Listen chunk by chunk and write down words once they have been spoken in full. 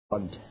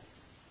God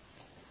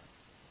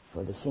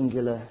for the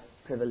singular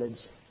privilege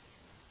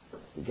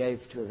He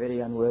gave to a very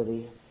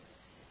unworthy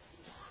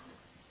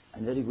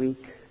and very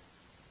weak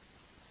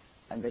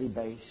and very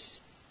base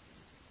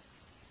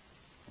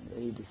and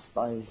very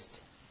despised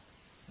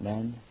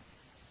man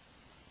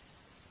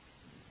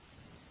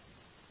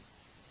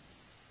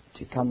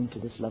to come to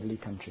this lovely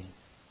country.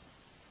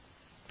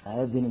 I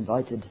have been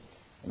invited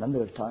a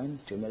number of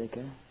times to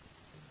America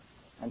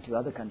and to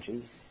other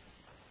countries,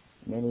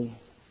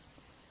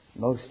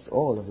 most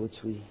all of which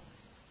we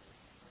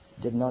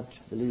did not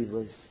believe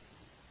was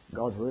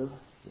God's will.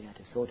 We had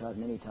to sort out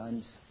many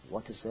times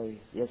what to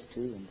say yes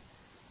to,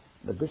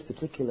 but this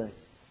particular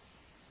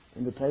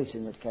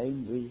invitation that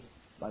came,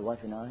 my wife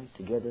and I,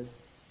 together,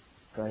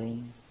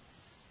 praying,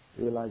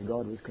 realized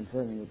God was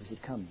confirming that we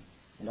should come.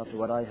 And after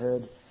what I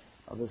heard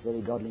of this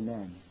very godly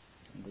man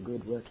and the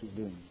good work he's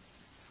doing,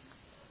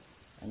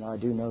 and I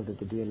do know that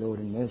the dear Lord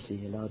in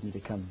mercy allowed me to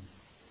come,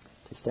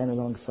 to stand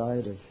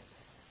alongside of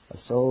a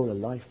soul, a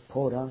life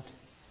poured out,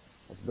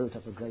 that's built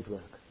up a great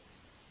work.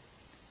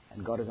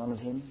 And God has honored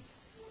him,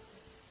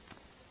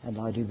 and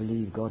I do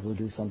believe God will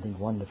do something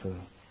wonderful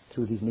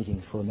through these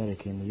meetings for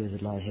America in the years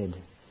that lie ahead.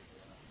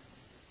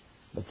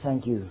 But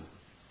thank you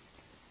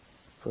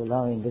for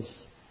allowing this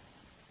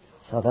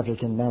South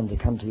African man to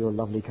come to your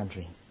lovely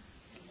country.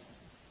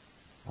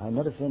 I'm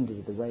not offended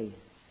at the way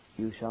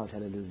you shout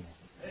hallelujah.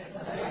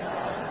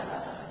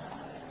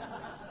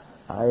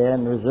 I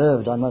am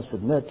reserved, I must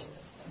admit,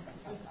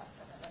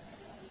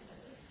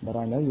 but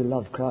I know you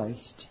love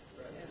Christ,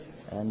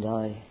 and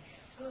I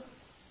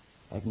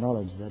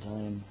acknowledge that I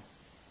am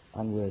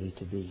unworthy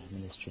to be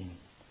ministering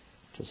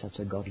to such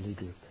a godly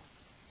group.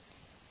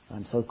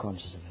 I'm so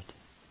conscious of it.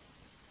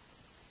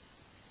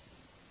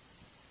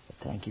 But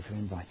thank you for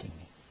inviting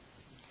me.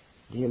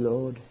 Dear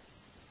Lord,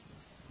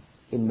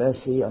 in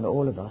mercy on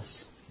all of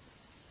us,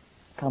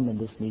 come in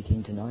this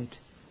meeting tonight.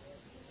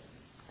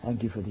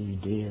 Thank you for these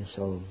dear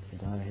souls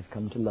that I have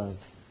come to love.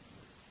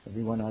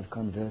 Everyone I've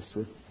conversed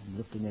with and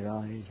looked in their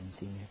eyes and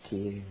seen their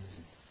tears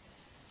and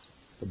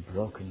the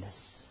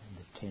brokenness and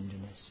the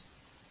tenderness.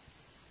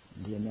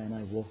 And dear man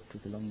I walked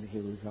with along the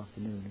hill this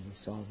afternoon, and he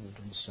sobbed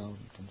and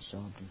sobbed and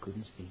sobbed and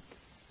couldn't speak.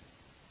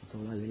 That's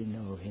all I really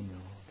know of him,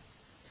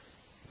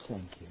 Lord.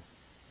 Thank you.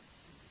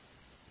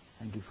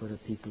 Thank you for the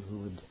people who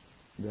would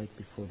break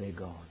before their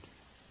God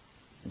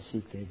and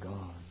seek their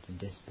God in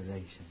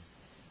desperation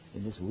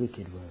in this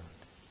wicked world,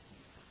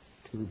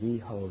 to be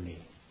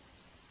holy,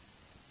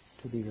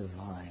 to be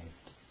revived.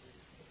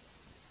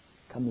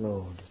 Come,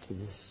 Lord, to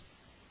this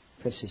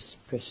precious,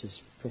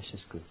 precious,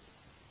 precious group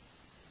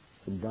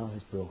that Thou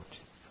hast brought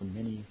from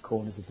many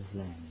corners of this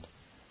land,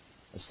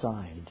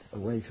 aside,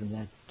 away from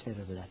that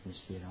terrible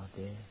atmosphere out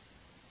there.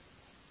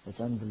 It's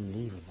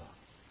unbelievable.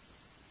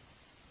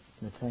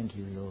 But thank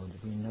you, Lord,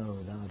 that we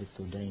know Thou didst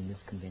ordain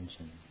this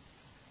convention,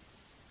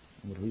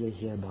 and that we are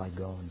here by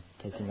God,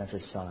 taking us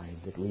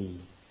aside, that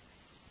we,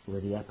 who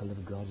are the apple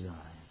of God's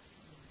eye,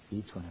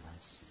 each one of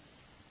us,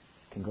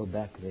 can go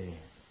back there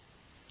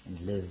and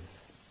live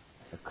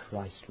a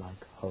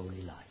Christ-like,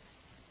 holy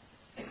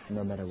life,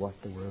 no matter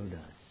what the world does.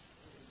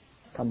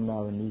 Come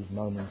now in these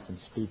moments and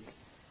speak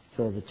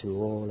further to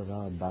all of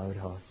our bowed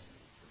hearts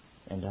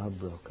and our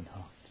broken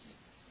hearts.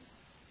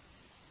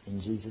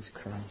 In Jesus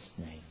Christ's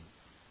name.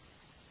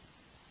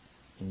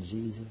 In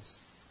Jesus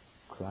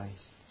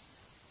Christ's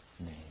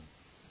name.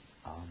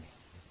 Amen.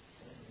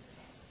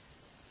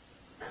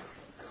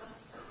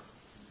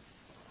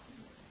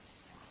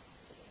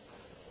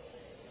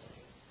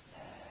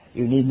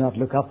 You need not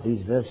look up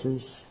these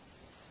verses.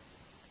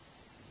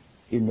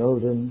 You know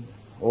them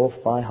off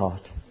by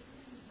heart.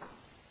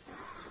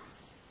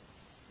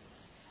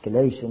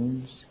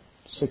 Galatians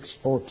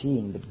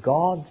 6:14. But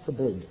God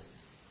forbid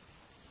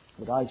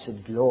that I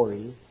should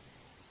glory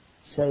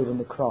save in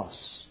the cross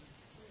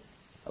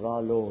of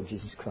our Lord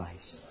Jesus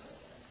Christ,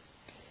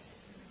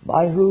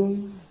 by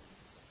whom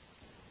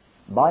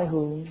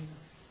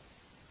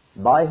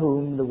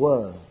the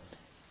world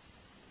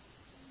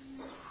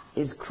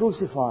is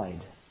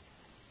crucified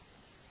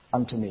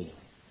unto me.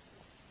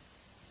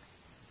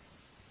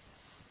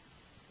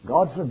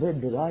 God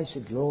forbid that I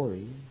should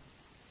glory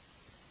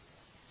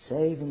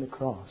save in the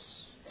cross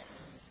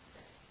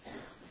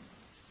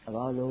of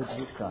our Lord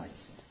Jesus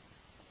Christ,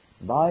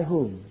 by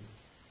whom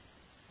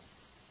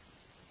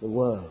the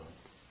world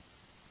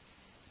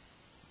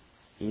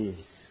is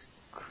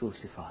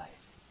crucified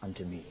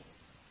unto me,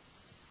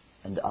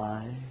 and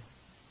I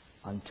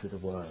unto the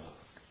world.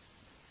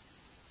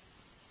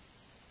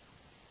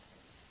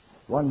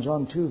 1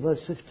 John 2 verse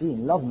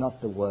 15, love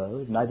not the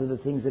world, neither the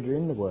things that are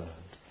in the world.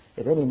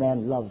 If any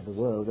man love the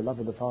world, the love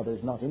of the Father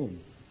is not in him.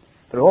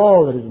 For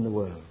all that is in the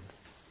world,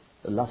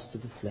 the lust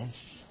of the flesh,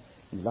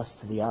 the lust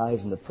of the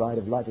eyes, and the pride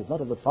of life is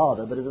not of the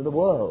Father, but is of the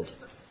world.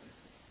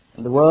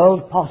 And the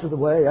world passeth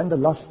away, and the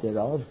lust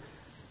thereof.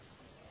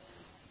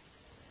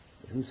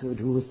 But whoso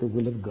doeth the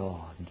will of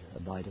God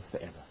abideth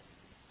forever.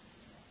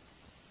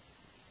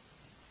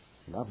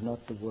 Love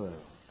not the world,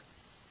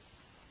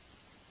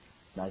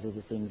 neither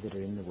the things that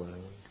are in the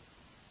world.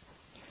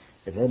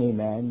 If any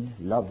man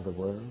love the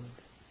world,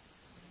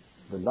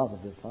 the love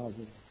of the Father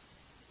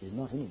is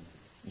not in him.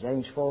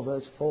 James 4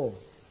 verse 4.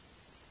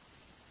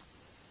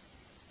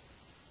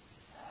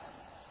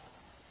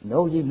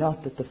 Know ye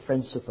not that the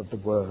friendship of the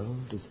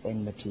world is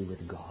enmity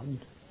with God?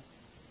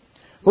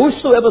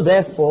 Whosoever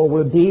therefore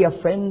will be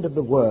a friend of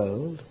the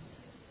world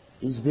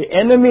is the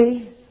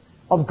enemy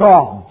of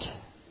God.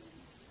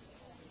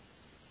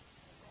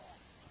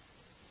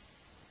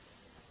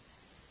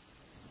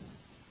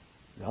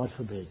 God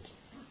forbid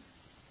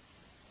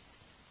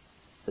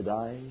that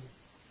I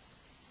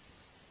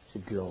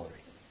should glory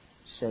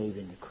save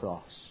in the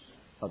cross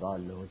of our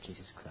Lord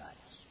Jesus Christ,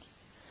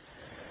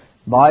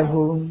 by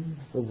whom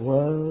the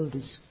world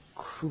is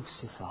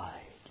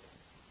crucified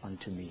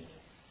unto me,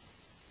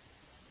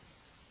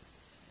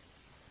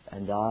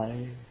 and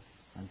I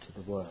unto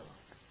the world.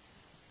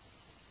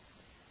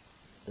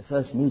 The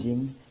first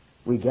meeting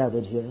we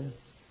gathered here,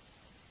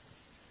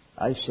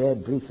 I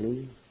shared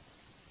briefly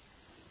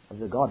of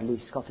the godly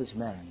Scottish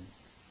man,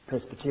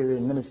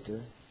 Presbyterian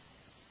minister,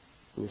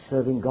 who was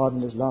serving God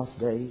in his last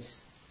days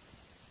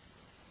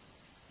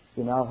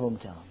in our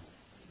hometown,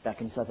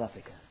 back in South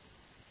Africa.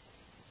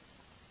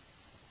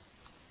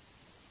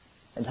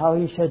 And how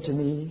he said to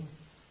me,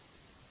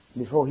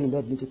 before he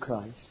led me to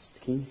Christ,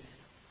 Keith,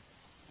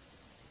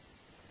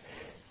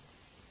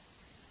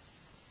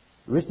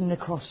 written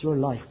across your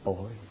life,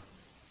 boy,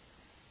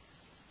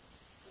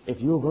 if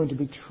you're going to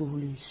be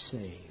truly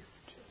saved,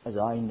 as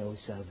I know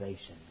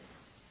salvation,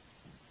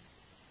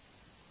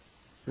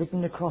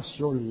 written across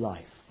your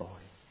life, boy,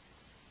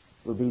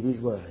 will be these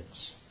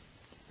words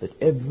that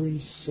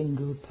every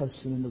single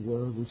person in the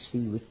world will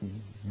see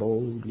written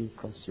boldly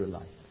across your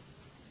life.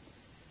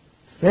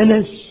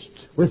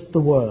 Finished with the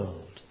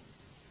world.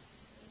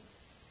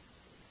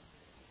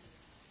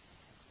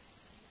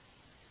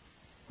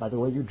 By the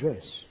way you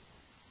dress,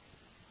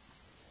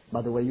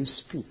 by the way you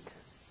speak,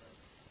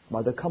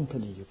 by the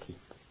company you keep,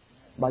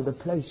 by the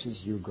places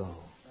you go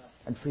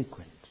and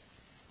frequent.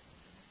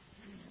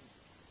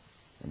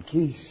 And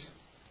Keith,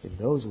 if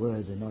those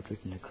words are not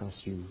written across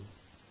you,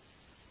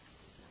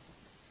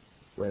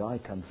 where I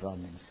come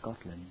from in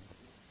Scotland,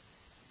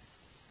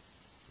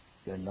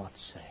 you're not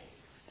saved.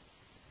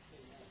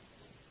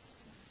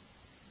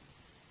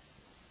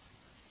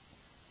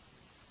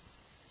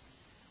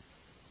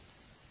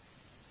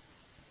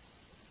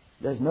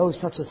 There's no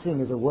such a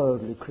thing as a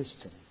worldly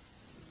Christian.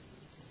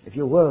 If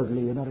you're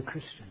worldly, you're not a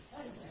Christian.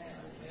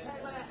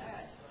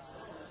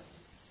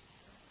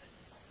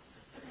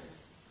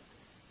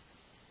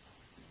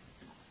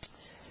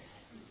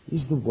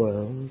 Is the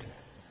world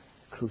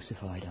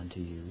crucified unto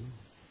you?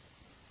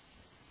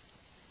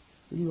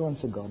 Will you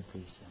answer God,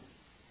 please, sir?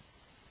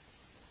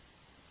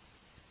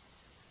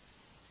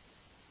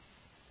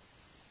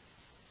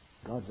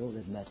 God's all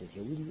that matters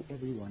here. Will you,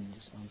 everyone,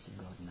 just answer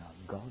God now?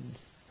 God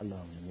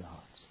alone in your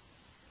hearts.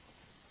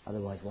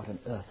 Otherwise, what on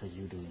earth are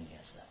you doing here,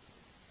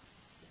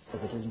 sir?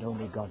 If it isn't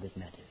only God that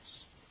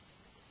matters,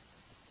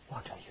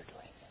 what are you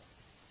doing here?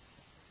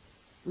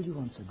 Will you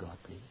answer God,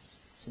 please,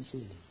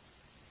 sincerely?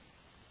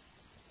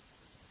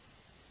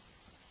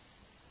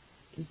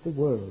 Is the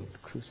world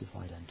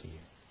crucified unto you?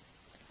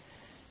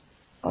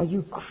 Are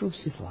you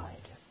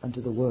crucified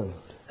unto the world?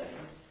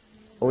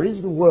 Or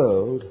is the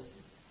world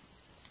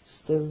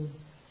still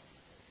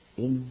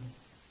in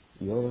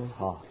your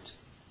heart?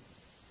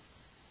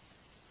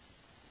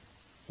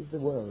 Is the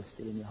world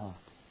still in your heart?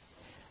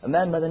 A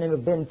man by the name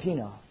of Ben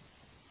Pina,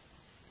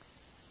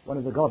 one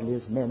of the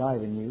godliest men I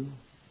ever knew,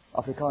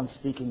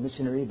 Afrikaans-speaking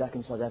missionary back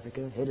in South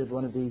Africa, headed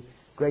one of the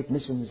great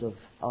missions of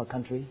our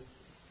country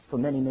for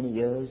many, many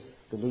years,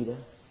 the leader.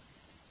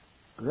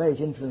 Great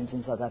influence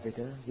in South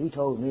Africa. He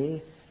told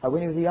me how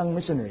when he was a young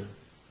missionary,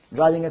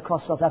 driving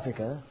across South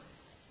Africa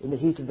in the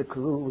heat of the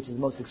Karoo, which is the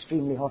most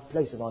extremely hot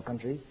place of our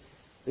country,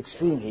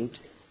 extreme heat,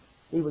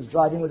 he was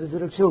driving with his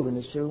little children.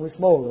 His children were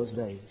small those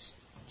days.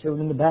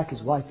 Children in the back,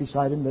 his wife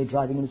beside him, they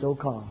driving in his old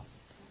car.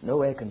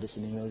 No air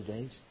conditioning those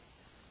days.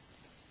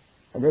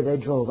 And there they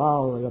drove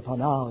hour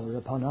upon hour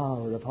upon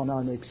hour upon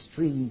hour in the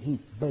extreme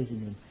heat,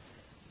 bathing him.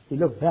 He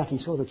looked back, he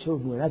saw the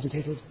children were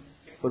agitated,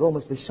 were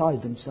almost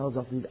beside themselves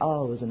after these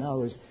hours and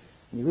hours.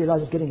 And he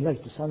realized it's getting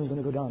late, the sun is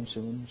going to go down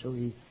soon. So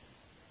he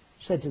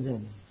said to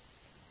them,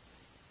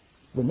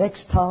 the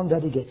next town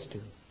Daddy gets to,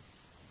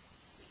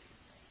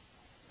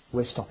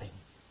 we're stopping.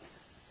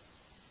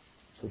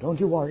 So don't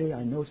you worry,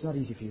 I know it's not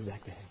easy for you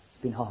back there.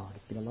 It's been hard,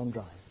 it's been a long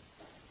drive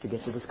to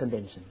get to this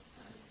convention.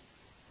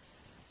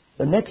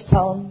 The next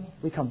town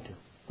we come to,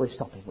 we're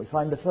stopping. We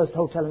find the first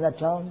hotel in that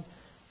town,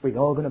 we're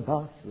all going to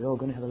bath, we're all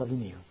going to have a lovely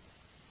meal.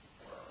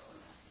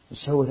 And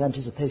so with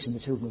anticipation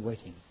the children were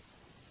waiting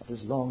of this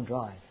long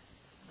drive.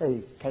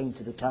 They came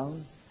to the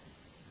town,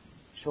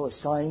 saw a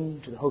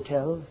sign to the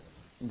hotel,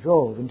 and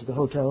drove into the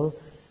hotel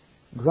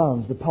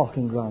grounds, the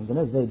parking grounds. And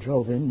as they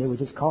drove in, there were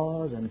just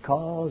cars and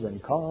cars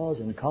and cars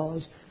and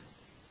cars.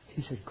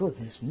 He said,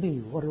 goodness me,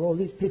 what are all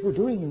these people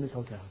doing in this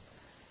hotel?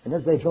 And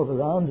as they drove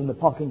around in the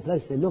parking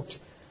place, they looked,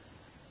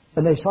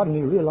 and they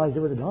suddenly realized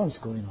there was a dance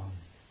going on.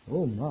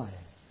 Oh my.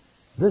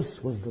 This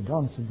was the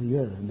dance of the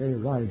year, and they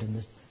arrived in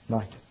the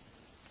night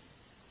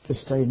to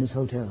stay in this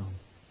hotel.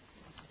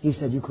 He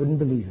said you couldn't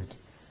believe it.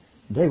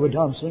 They were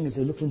dancing as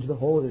they looked into the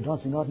hall. They were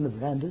dancing out in the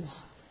verandas.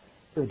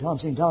 They were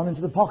dancing down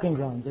into the parking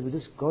grounds. They were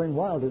just going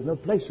wild. There was no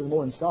place for them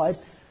all inside.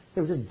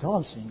 They were just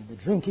dancing. The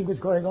drinking was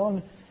going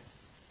on.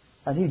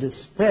 And he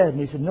despaired, and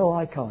he said, no,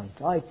 I can't.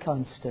 I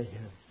can't stay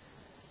here.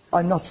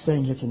 I'm not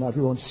staying here tonight.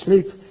 We won't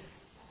sleep.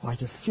 I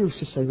refused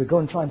to stay. We'll go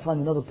and try and find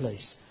another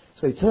place.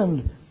 So he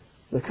turned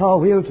the car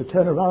wheel to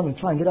turn around and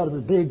try and get out of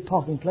the big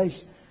parking place.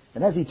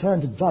 And as he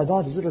turned to drive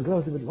out, his little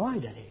girl said, why,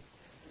 Daddy?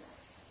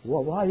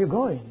 Why are you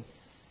going?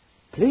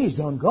 Please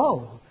don't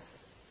go.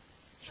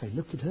 So he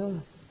looked at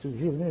her through the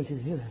rear mirror and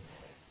said, here,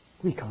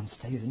 we can't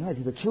stay here tonight.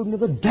 They're the children of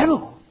the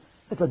devil.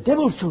 They're the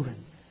devil's children.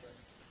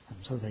 And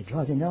so they're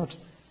driving out.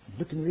 And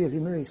looked in the rear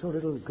mirror, he saw a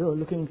little girl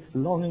looking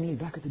longingly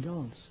back at the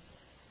dance.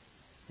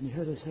 And he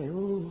heard her say,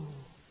 oh,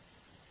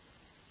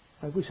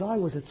 I wish I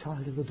was a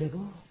child of the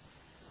devil.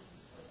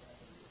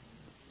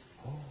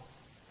 Oh.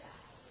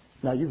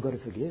 Now you've got to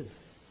forgive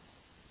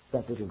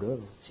that little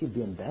girl. She'd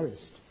be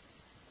embarrassed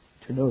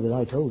to know that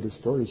I told this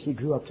story. She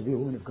grew up to be a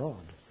woman of God.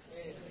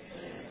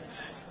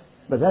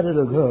 But that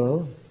little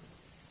girl,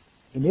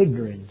 in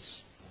ignorance,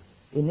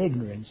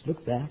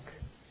 looked back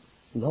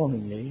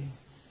longingly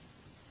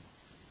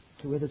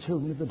to where the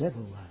children of the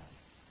devil were.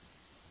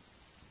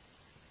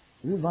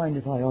 Do you mind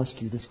if I ask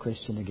you this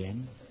question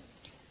again?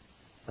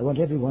 I want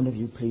every one of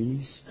you,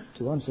 please,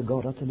 to answer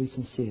God utterly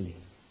sincerely.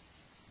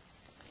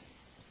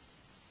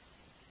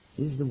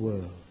 Is the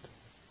world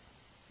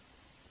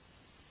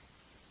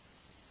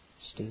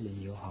still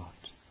in your heart?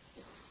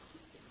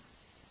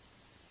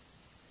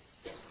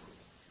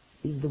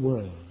 Is the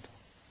world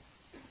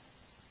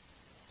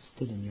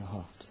still in your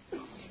heart?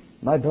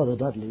 My brother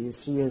Dudley is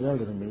 3 years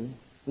older than me.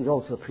 He's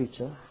also a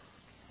preacher.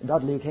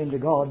 Dudley came to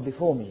God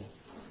before me.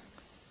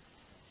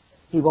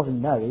 He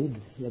wasn't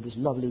married. He had this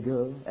lovely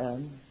girl,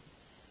 Anne.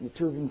 And the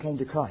two of them came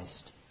to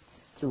Christ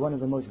through one of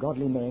the most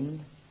godly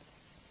men.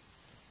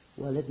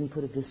 Well, let me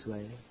put it this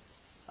way.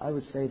 I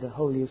would say the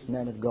holiest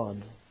man of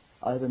God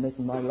I ever met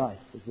in my life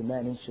was the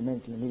man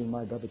instrumental in leading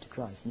my brother to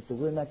Christ. Mr.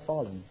 Will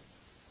McFarlane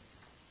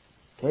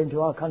came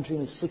to our country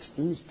in his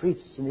 60s,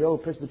 preached in the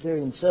old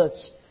Presbyterian church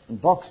in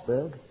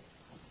Boxburg,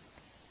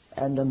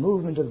 and the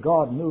movement of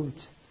God moved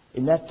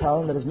in that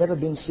town that has never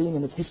been seen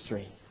in its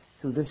history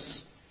through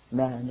this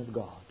man of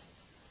God.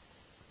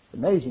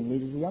 Amazingly,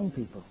 it is the young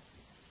people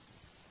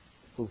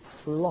who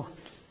flocked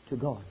to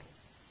God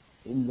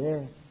in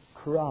their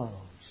crowd,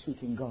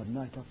 seeking God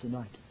night after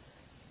night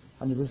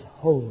under this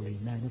holy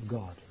man of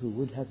God who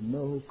would have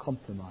no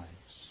compromise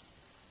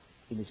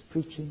in his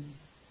preaching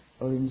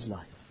or in his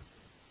life.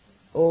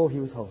 Oh, he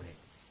was holy.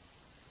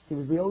 He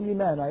was the only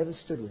man I ever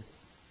stood with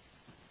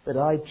that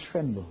I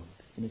trembled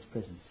in his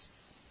presence.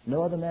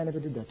 No other man ever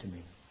did that to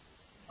me.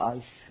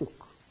 I shook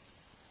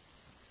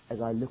as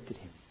I looked at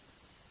him,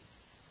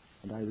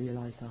 and I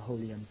realized how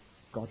holy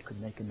God could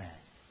make a man.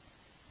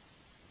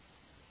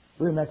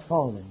 Will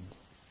McFarland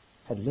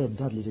had led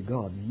Dudley to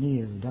God,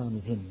 kneeled down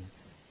with him,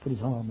 put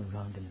his arm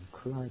around him, and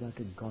cried out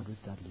to God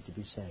with Dudley to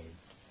be saved.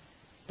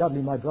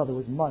 Dudley, my brother,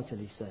 was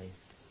mightily saved.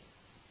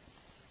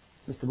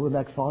 Mr. Will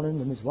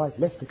McFarland and his wife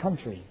left the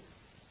country.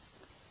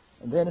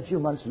 And then a few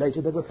months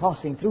later, they were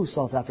passing through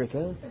South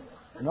Africa,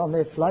 and on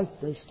their flight,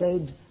 they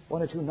stayed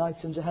 1 or 2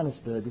 nights in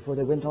Johannesburg before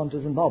they went on to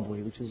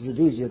Zimbabwe, which was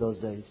Rhodesia those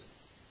days.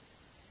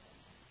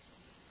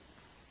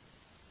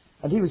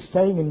 And he was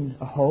staying in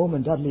a home,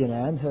 and Dudley and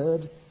Anne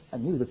heard,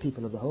 and knew the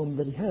people of the home,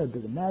 that he heard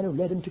that the man who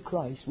led him to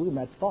Christ, Will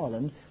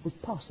McFarland, was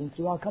passing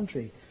through our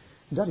country.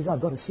 And Dudley said,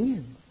 I've got to see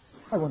him.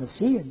 I want to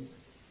see him.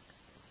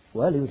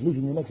 Well, he was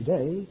leaving the next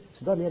day,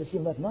 so Dudley had to see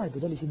him that night.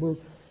 But Dudley said, well,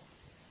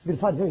 you're going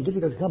to find it very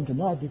difficult to come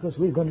tonight because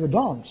we're going to a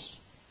dance.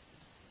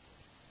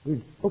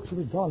 We've booked for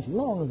this dance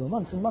long ago,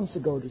 months and months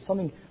ago. There's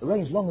something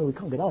arranged long ago, we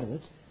can't get out of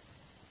it.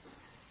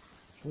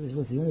 So this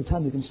was the only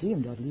time you can see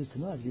him, Dudley, is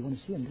tonight. If you want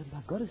to see him,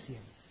 I've got to see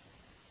him.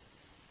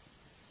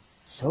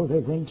 So they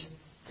went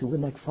to Will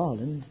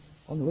McFarland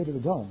on the way to the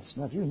dance.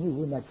 Now, if you knew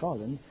Will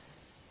McFarland,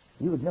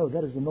 you would know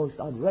that is the most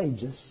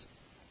outrageous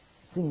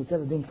thing that's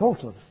ever been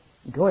thought of,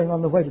 going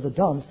on the way to the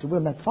dance to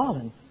Will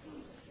McFarland.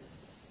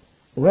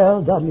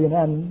 Well, Dudley and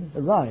Anne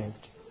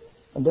arrived,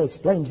 and they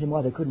explained to him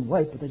why they couldn't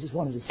wait, but they just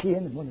wanted to see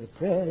him and wanted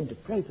to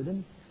pray for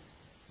them.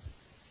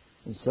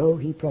 And so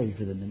he prayed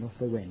for them, and off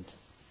they went.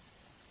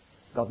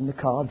 Got in the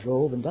car,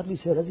 drove, and Dudley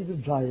said as he was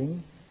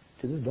driving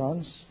to this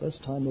dance,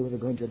 first time they were ever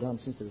going to a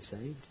dance since they were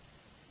saved,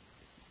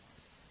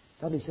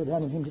 Dudley said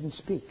Anne and him didn't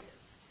speak.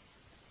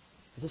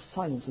 There was a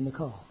silence in the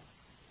car.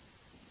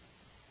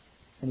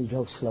 And he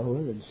drove slower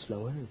and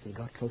slower as they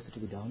got closer to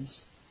the dance,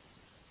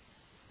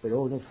 where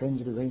all their friends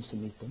had arranged to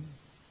meet them.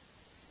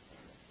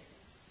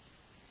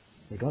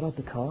 They got out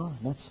the car,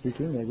 not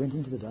speaking. They went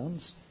into the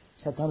dance,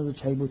 sat down at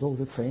the table with all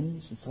their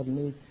friends, and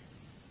suddenly,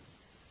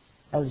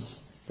 as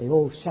they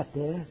all sat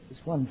there, this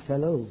one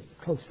fellow,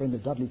 close friend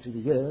of Dudley through the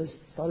years,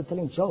 started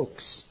telling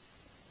jokes.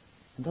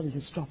 And Dudley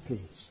said, stop, please.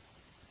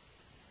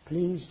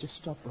 Please just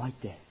stop right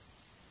there.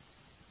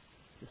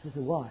 He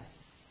said, why?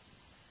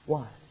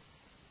 Why?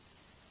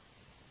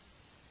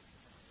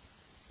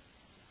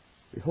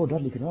 Before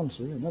Dudley could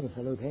answer, another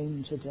fellow came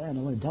and said to Anne,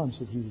 I want to dance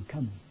with you.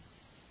 Come.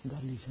 And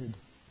Dudley said,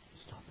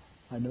 stop.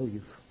 I know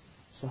you.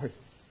 Sorry.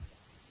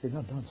 You're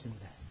not dancing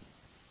with Anne.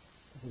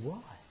 I said,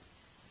 why?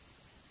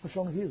 What's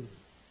wrong with you?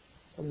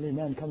 Suddenly a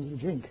man comes with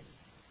a drink.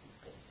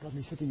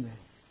 Dudley sitting there.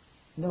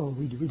 No,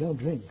 we don't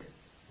drink.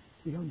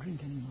 We don't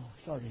drink anymore.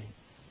 Sorry.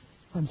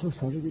 I'm so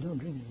sorry we don't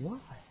drink. Why?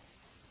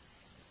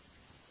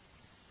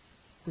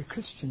 We're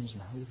Christians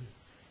now.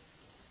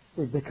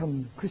 We've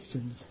become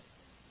Christians.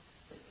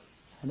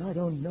 And I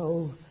don't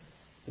know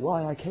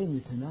why I came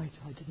here tonight.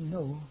 I didn't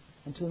know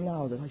until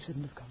now that I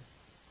shouldn't have come.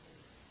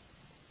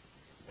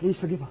 Please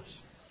forgive us.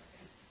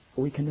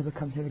 For we can never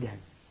come here again.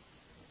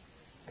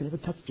 Can never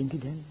touch drink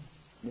again.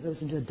 Never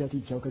listen to a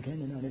dirty joke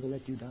again. And I'll never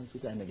let you dance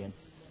with them again.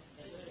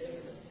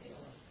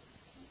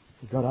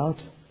 We got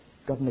out,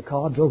 got in the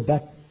car, drove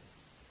back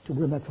to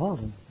Will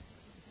McFarlane.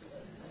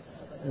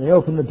 And they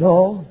opened the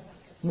door.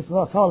 Mr.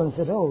 McFarlane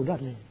said, oh,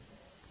 Dudley,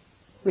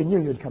 we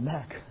knew you'd come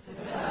back.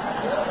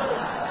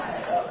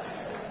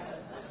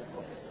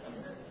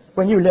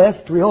 When you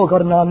left, we all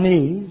got on our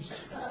knees.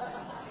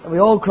 And we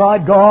all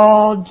cried,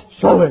 God,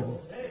 show him.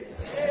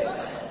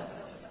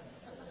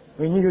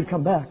 We knew you'd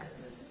come back.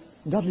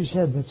 And Dudley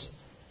said, but,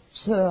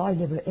 sir, I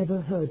never ever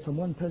heard from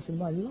one person in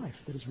my life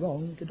that it's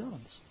wrong to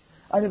dance.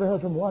 I never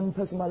heard from one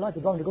person in my life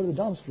that it's wrong to go to the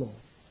dance floor.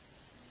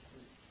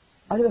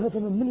 I never heard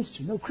from a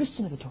minister. No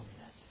Christian ever told me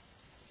that.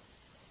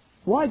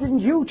 Why didn't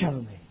you tell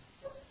me?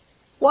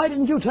 Why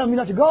didn't you tell me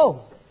not to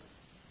go?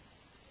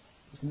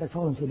 Mr.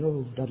 McFarlane said,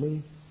 oh,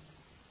 Dudley,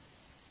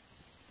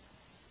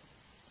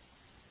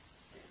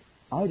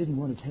 I didn't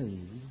want to tell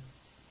you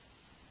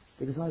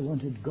because I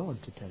wanted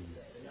God to tell you.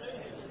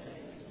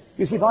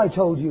 You see, if I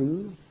told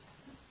you,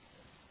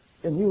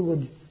 then you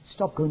would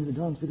stop going to the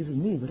dance because of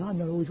me, but I'm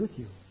not always with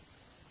you.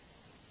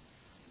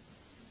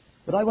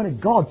 But I wanted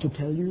God to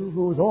tell you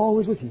who was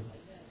always with you.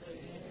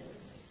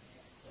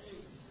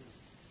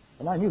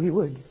 And I knew He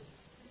would.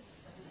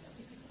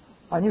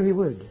 I knew He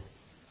would.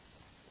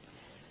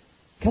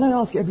 Can I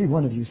ask every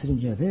one of you sitting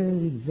here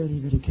very, very,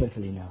 very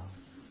carefully now?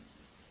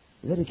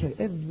 Very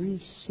carefully.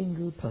 Every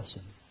single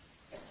person.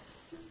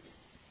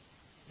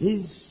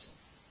 Is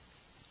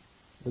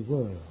the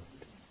world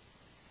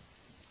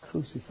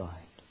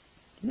crucified?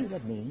 Do you know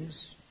what that means?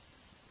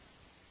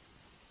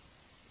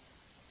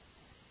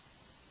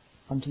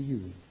 Unto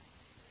you.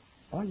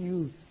 Are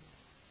you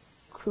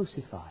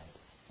crucified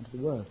unto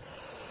the world?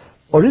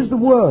 Or is the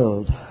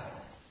world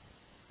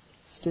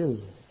still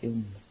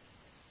in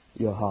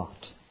your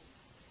heart?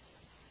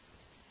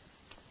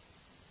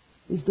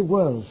 Is the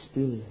world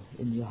still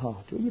in your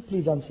heart? Will you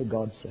please answer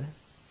God, sir?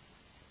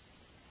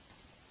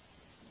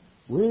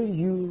 Will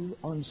you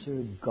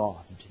answer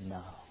God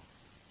now?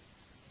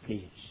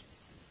 Please.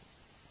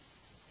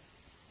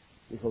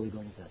 Before we go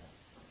any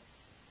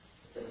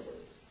further.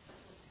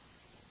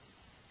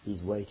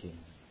 He's waiting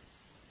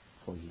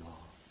for your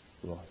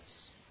voice.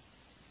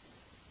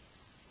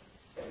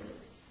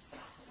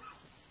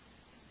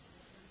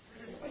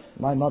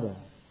 My mother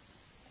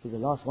was the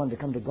last one to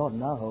come to God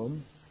in our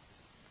home.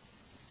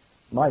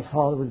 My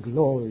father was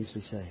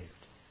gloriously saved.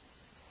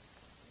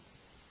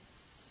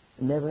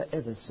 Never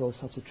ever saw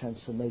such a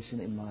transformation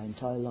in my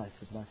entire life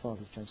as my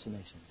father's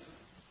transformation.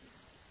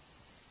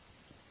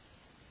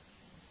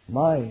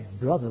 My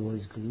brother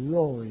was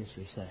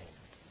gloriously saved.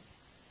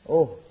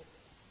 Oh,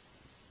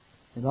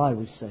 and I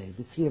was saved.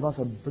 The three of us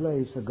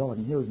ablaze for God,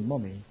 and here was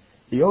Mommy,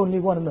 the only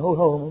one in the whole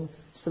home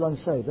still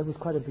unsaved. That was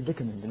quite a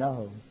predicament in our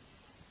home.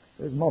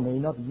 There was Mommy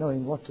not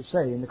knowing what to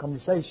say in the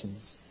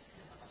conversations.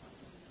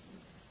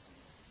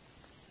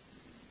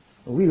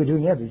 Well, we were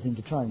doing everything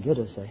to try and get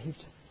her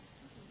saved.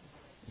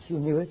 She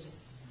knew it.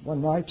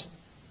 One night,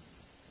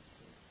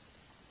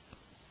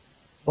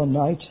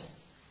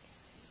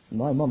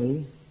 my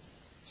Mommy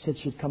said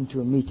she'd come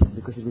to a meeting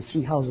because it was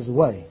 3 houses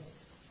away.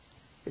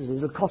 It was a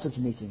little cottage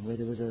meeting where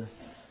there was a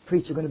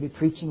preacher going to be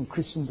preaching, and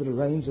Christians had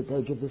arranged that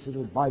they'd give this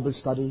little Bible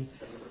study,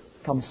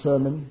 come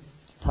sermon,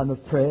 time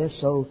of prayer.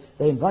 So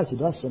they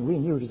invited us, and we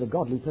knew it was a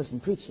godly person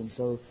preaching.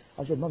 So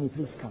I said, Mommy,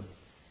 please come.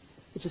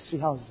 It's just 3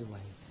 houses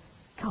away.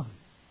 Come.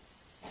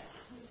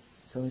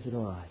 So he said,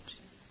 all right,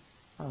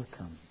 I'll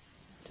come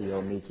to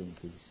your meeting,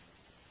 please.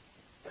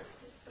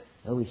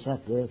 Oh, we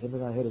sat there. If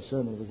ever I heard a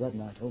sermon, it was that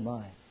night. Oh,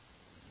 my.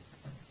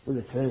 We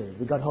were thrilled.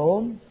 We got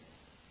home.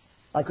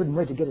 I couldn't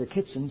wait to get to the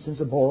kitchen. Since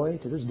a boy,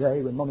 to this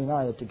day, when Mommy and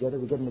I are together,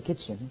 we get in the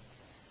kitchen.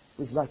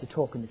 We used to like to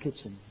talk in the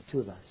kitchen, the two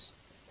of us.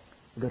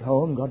 We got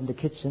home, got in the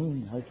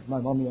kitchen. I looked at my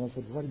Mommy and I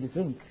said, what did you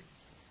think?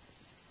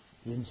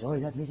 Did you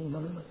enjoy that meeting,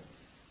 Mommy?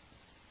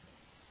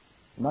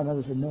 My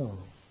mother said, no.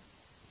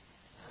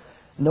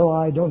 No,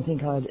 I don't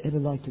think I'd ever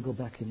like to go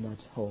back in that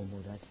home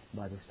or that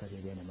Bible study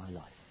again in my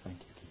life. Thank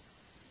you, Keith.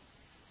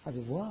 I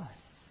said, why?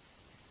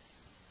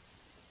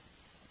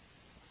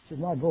 She said,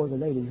 my boy, the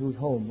lady whose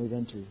home we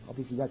went to.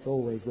 Obviously, that's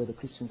always where the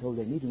Christians hold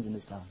their meetings in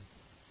this town.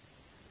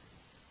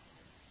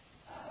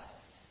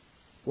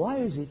 Why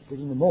is it that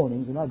in the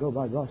mornings when I go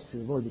by Ross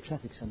to avoid the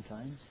traffic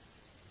sometimes,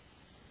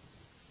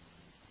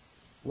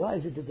 Why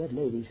is it that that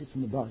lady sits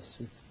in the bus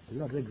with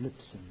blood red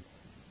lips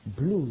and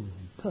blue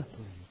and purple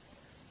and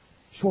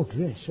short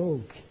dress,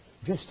 all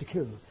dressed to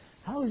kill?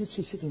 How is it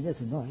she's sitting there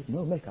tonight,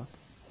 no makeup,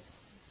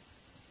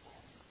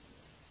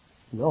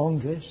 long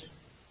dress,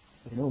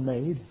 with no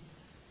maid?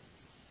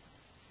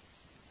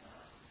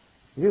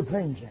 Real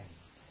plain Jane.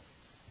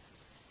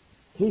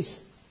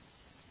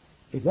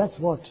 If that's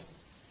what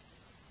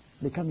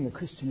becoming a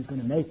Christian is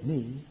going to make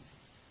me,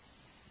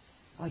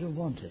 I don't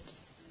want it.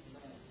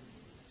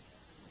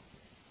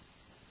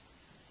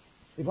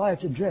 If I have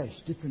to dress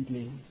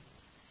differently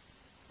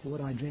to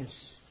what I dress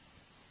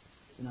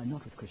when I'm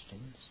not with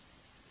Christians,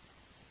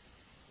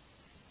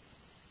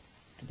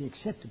 to be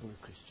acceptable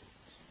with Christians,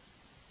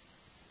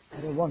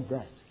 I don't want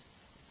that.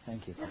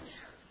 Thank you.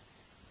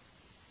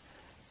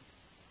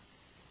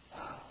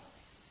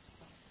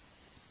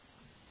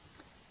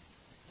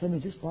 Tell me,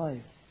 just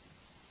by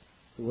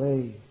the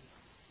way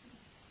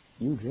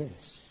you dress,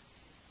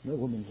 no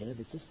woman here,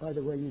 but just by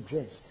the way you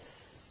dress,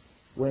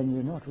 when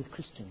you're not with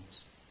Christians,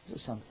 is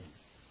there something?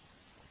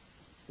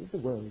 Is the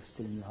world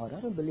still in your heart?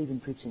 I don't believe in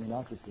preaching and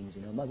outward things,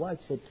 you know. My wife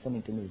said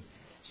something to me.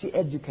 She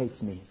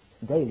educates me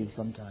daily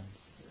sometimes.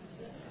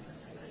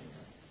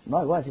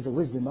 My wife is a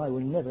wisdom I will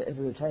never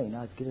ever attain.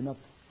 I've given up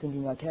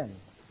thinking I can.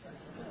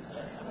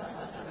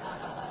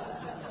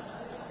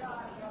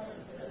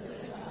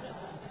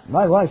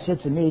 My wife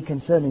said to me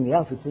concerning the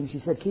outward things, she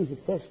said, Keith,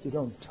 it's best you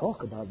don't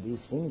talk about these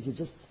things, you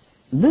just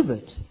live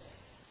it.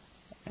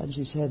 And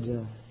she said,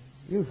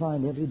 you'll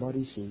find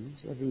everybody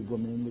sees, every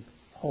woman in the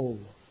whole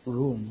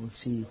room will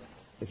see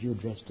if you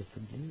dress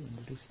differently, and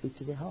it'll speak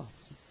to their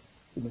hearts.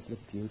 You must look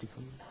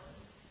beautiful.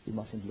 You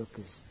mustn't look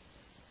as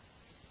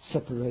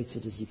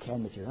separated as you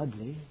can that you're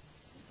ugly.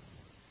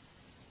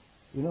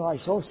 You know, I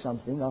saw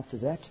something after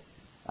that.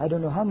 I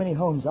don't know how many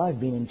homes I've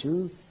been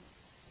into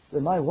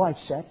where my wife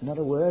sat, not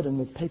a word, and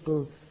the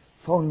people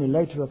phoned me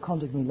later or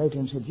contacted me later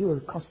and said, you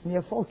have cost me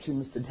a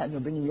fortune, Mr. Daniel,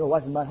 bringing your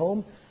wife in my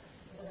home.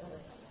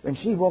 When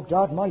she walked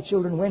out, my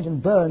children went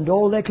and burned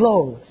all their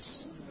clothes.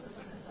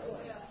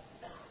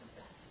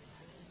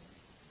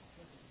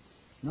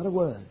 Not a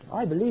word.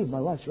 I believe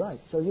my wife's right.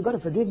 So you've got to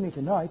forgive me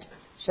tonight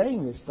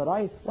saying this, but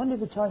I wonder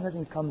if the time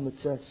hasn't come in the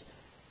church.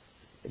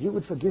 If you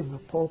would forgive a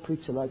poor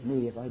preacher like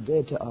me if I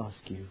dared to ask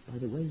you, by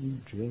the way you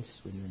dress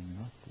when you're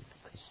not with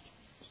Christians,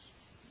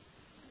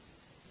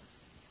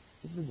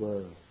 is the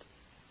world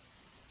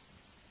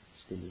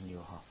still in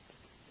your heart?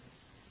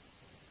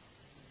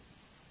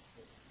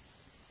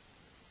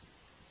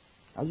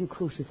 Are you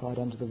crucified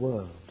unto the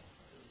world?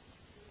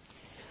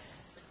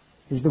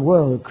 Is the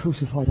world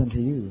crucified unto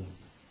you?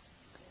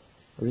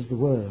 Or is the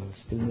world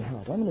still in your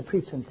heart? I'm going to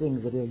preach some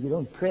things that you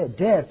don't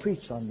dare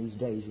preach on these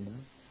days, you know.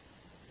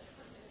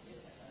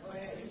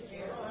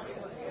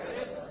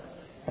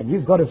 And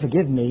you've got to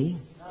forgive me,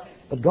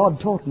 but God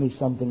taught me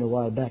something a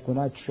while back when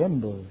I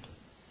trembled.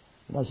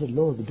 And I said,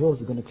 Lord, the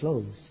doors are going to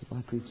close if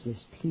I preach this.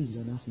 Please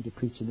don't ask me to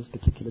preach in this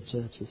particular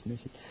church this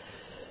message.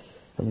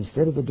 And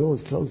instead of the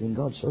doors closing,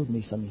 God showed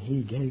me something.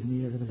 He gave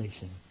me a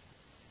revelation.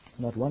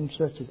 Not one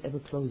church has ever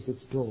closed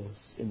its doors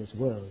in this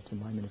world to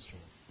my ministry.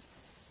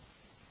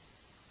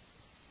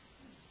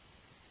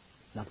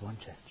 Not one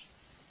church.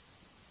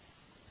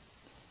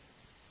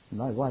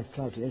 My wife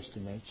tried to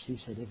estimate. She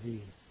said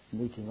every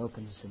meeting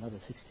opens another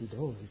 60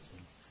 doors, it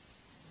seems.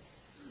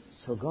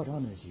 So God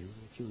honors you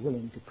if you're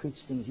willing to preach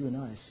things you and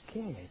I are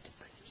scared to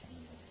preach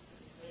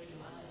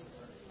anymore.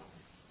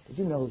 Did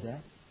you know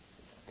that?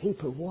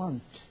 People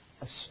want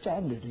a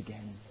standard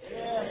again.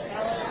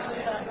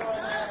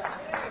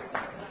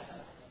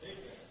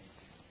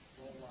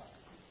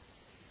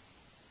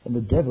 And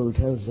the devil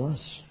tells us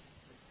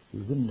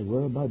we win the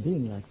world by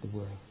being like the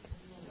world.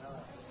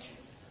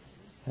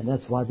 And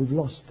that's why we've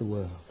lost the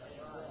world.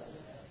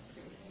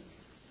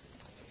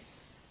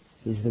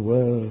 Is the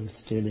world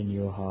still in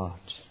your heart?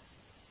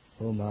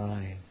 Oh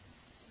my.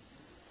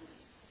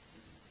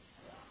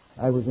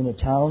 I was in a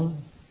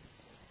town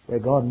where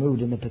God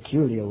moved in a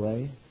peculiar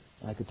way.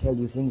 I could tell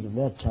you things of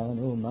that town.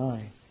 Oh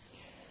my.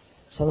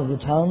 Some of the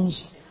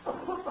towns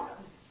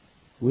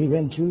we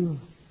went to,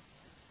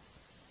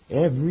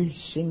 every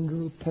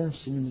single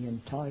person in the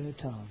entire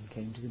town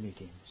came to the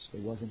meetings.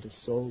 There wasn't a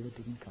soul that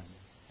didn't come.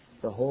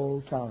 The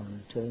whole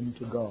town turned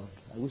to God.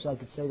 I wish I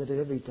could say that at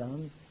every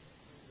town.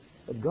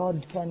 But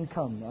God can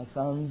come. I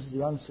found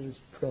the answer is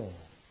prayer.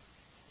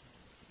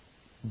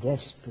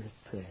 Desperate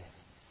prayer.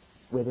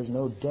 Where there's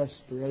no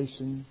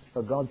desperation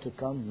for God to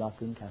come,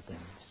 nothing happens.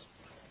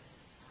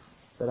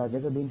 But I've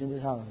never been to the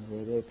town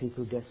where there are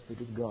people desperate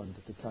with God,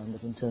 but the town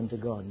doesn't turn to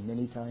God.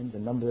 Many times, a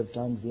number of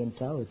times, the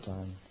entire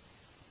town.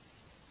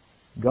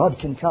 God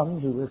can come.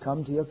 He will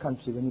come to your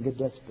country when you get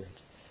desperate.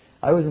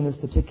 I was in this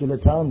particular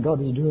town. God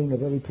was doing a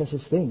very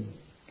precious thing.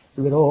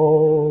 We were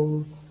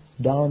all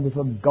down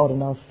before God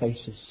on our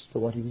faces for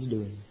what He was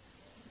doing.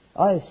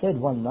 I said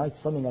one night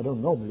something I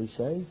don't normally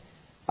say.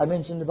 I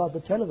mentioned about the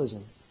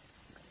television.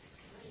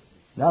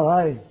 Now,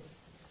 I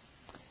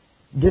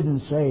didn't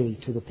say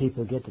to the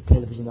people, get the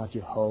television out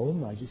your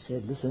home. I just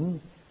said,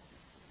 listen,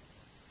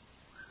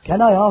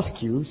 Can I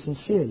ask you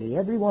sincerely,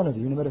 every one of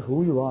you, no matter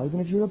who you are, even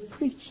if you're a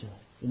preacher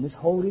in this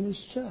holiness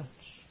church,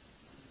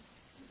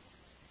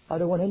 I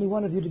don't want any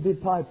one of you to be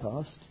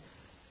bypassed.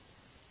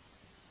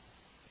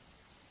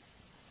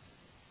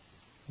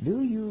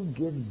 Do you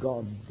give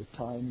God the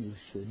time you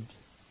should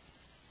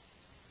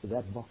for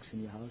that box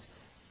in your house?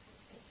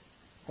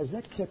 Has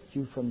that kept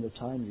you from the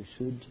time you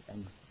should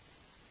and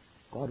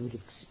God would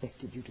have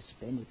expected you to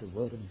spend with the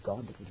Word of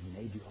God that would have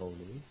made you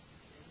holy?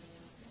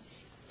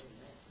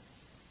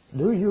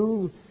 Do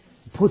you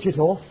put it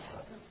off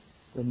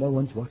when no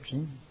one's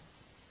watching?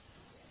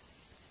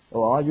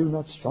 Or are you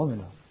not strong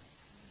enough?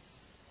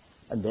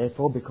 And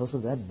therefore, because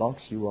of that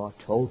box, you are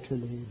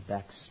totally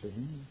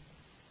backslidden.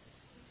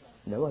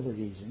 No other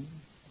reason.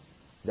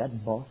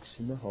 That box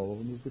in the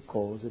home is the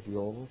cause of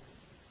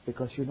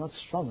because you're not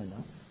strong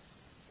enough.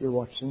 You're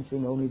watching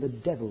thing only the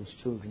devil's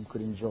children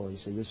could enjoy.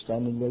 So you're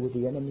standing there with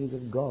the enemies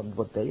of God,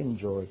 what they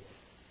enjoy.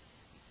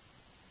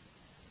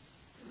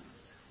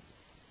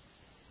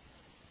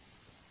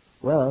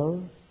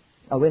 Well,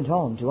 I went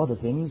on to other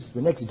things.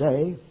 The next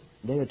day,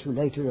 a day or two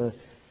later, a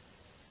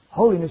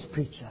holiness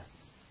preacher.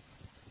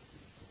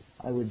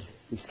 I would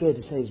be scared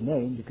to say his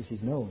name because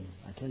he's known,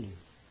 I tell you.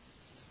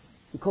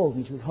 He called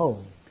me to his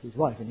home, to his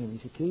wife and him.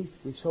 He said, Keith,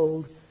 we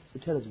sold the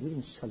television. We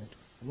didn't sell it.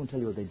 I won't tell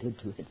you what they did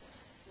to it.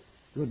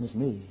 Goodness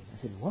me.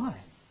 I said, why?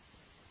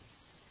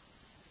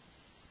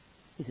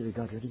 He said, we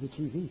got rid of the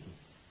TV.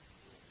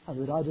 I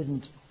said, I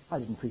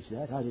didn't preach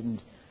that. I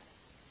didn't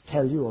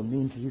tell you or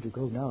mean for you to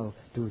go now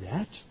do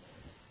that.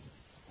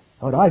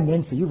 What I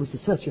meant for you was to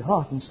search your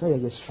heart and say, are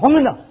you strong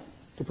enough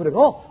to put it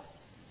off?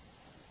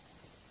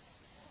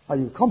 Are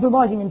you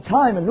compromising in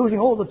time and losing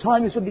all the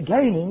time you should be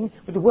gaining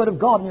with the Word of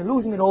God and you're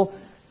losing it all?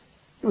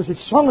 Was it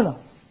strong enough?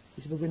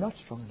 He said, well, we're not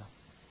strong enough.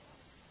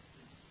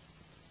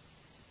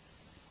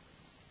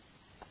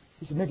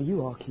 He said, maybe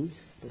you are, Keith,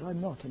 but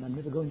I'm not, and I'm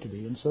never going to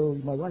be. And so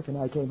my wife and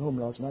I came home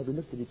last night, we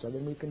looked at each other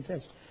and we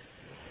confessed.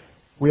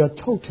 We are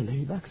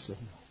totally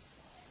backslidden.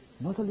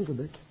 Not a little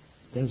bit.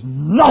 There's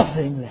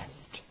nothing left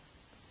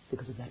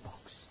because of that box.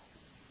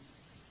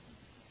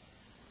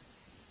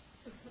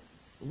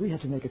 We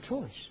had to make a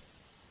choice.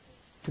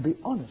 To be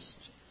honest.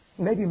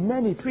 Maybe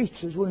many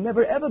preachers will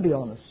never ever be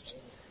honest.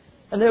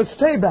 And they'll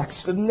stay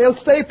backslidden, they'll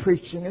stay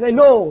preaching, and they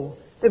know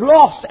they've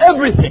lost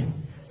everything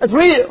that's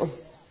real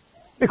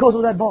because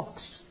of that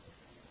box.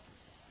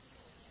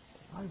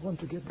 I want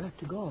to get back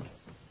to God.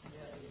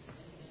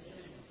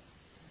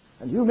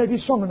 And you may be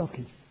strong enough,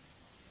 Keith,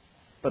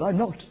 but I'm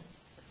not.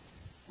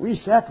 We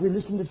sat, we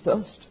listened at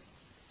first.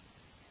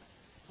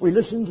 We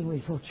listened and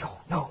we thought,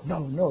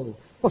 no.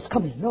 What's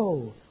coming?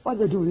 No. Why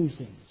do they do these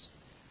things?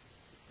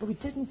 But we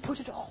didn't put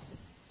it off.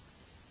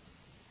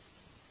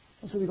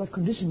 And so we got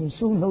conditioned, and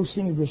soon those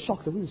things were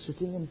shocked that we were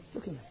sitting and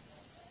looking at.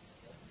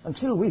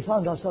 Until we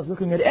found ourselves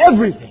looking at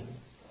everything.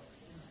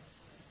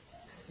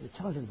 The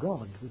child of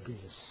God would be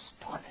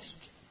astonished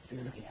if we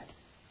were looking at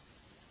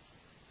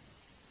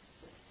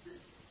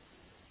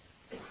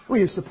it.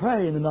 We used to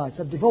pray in the nights,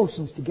 have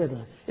devotions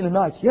together in the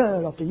nights,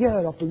 year after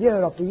year after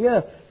year after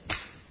year.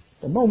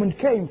 The moment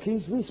came,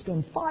 Keith, we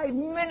spent 5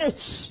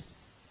 minutes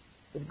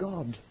with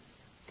God.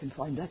 Can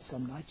find that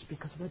some nights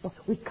because of that, but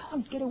we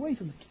can't get away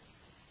from it.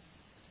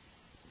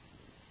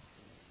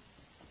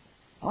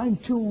 I'm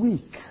too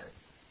weak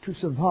to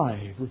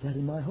survive with that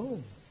in my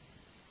home.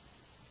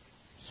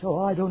 So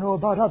I don't know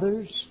about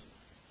others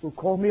who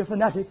call me a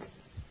fanatic,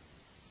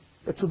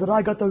 but so that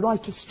I got the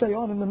right to stay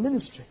on in the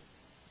ministry.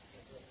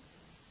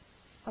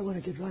 I want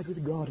to get right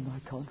with God, and I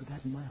can't with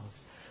that in my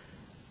house.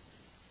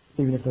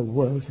 Even if the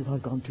world says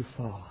I've gone too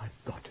far,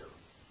 I've got to.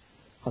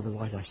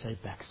 Otherwise I say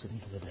backslidden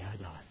to the day I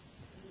die.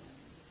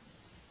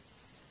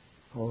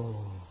 Oh.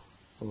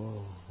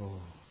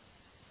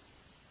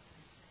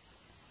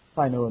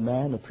 I know a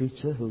man, a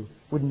preacher, who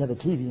wouldn't have a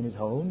TV in his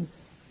home.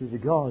 He was a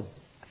God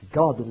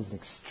that is an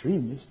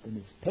extremist, and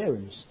his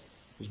parents,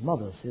 his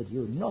mother said,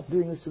 you're not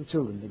doing this to the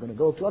children. They're going to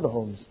go to other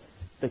homes.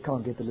 They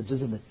can't get the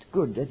legitimate,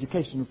 good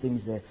educational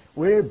things there.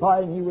 We're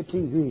buying you a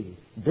TV.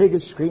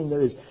 Biggest screen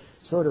there is.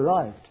 So it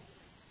arrived.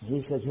 And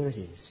he said, here it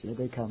is. Here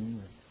they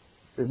come.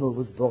 The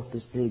removals brought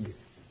this big,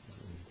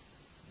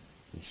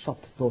 the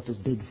shops brought this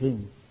big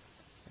thing.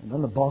 And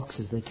on the box,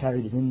 as they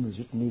carried it in, was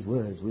written these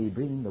words, we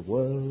bring the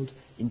world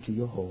into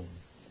your home.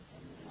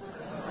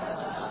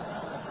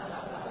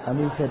 And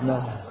he said, no.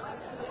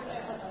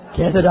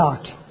 Get it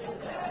out.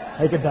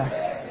 Take it back.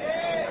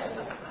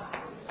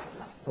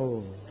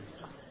 Oh.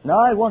 Now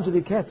I want to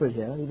be careful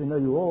here, even though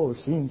you all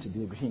seem to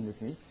be agreeing with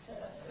me.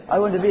 I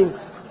want to be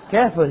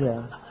careful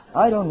here.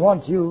 I don't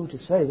want you to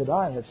say that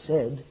I have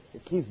said,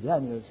 that Keith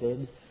Daniel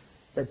said,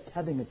 that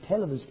having a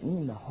television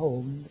in the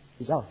home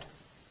is out.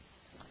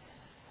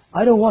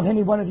 I don't want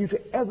any one of you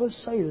to ever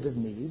say that of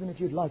me, even if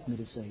you'd like me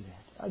to say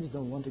that. I just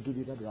don't want to give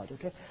you that right,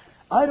 okay?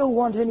 I don't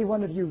want any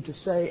one of you to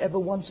say ever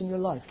once in your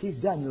life, Keith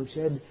Daniel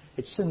said,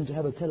 it's sin to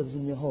have a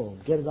television in your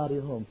home. Get it out of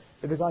your home.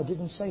 Because I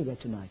didn't say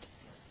that tonight.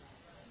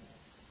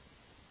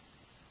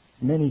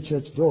 Many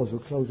church doors will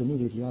close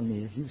immediately on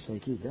me if you say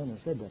Keith Daniel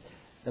said that.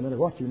 No matter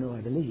what you know,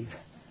 I believe.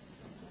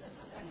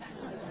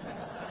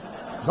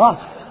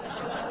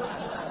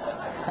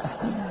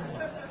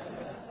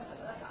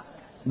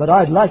 But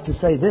I'd like to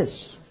say this.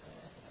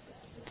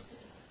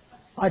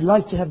 I'd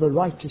like to have the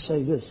right to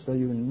say this, though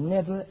you will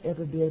never,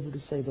 ever be able to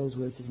say those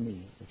words of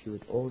me if you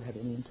would all have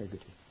any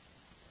integrity.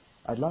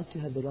 I'd like to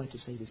have the right to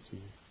say this to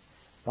you.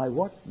 By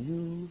what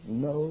you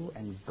know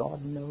and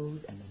God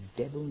knows and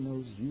the devil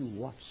knows you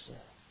watch, sir,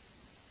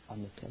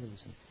 on the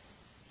television,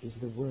 is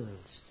the world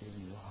still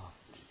in your heart?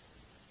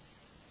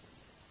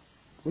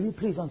 Will you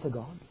please answer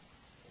God?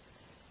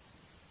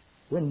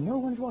 When no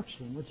one's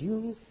watching, what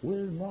you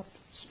will not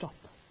stop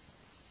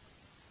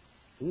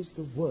is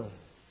the world,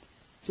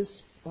 just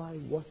by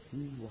what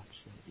you watch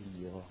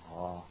in your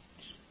heart.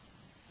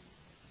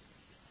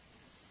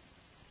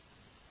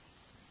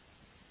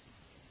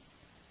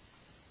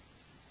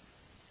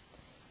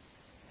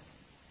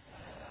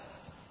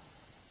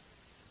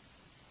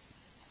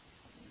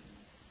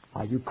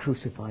 Are you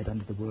crucified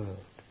unto the world?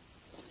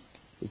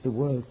 Is the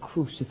world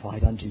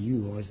crucified unto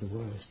you, or is the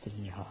world still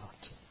in your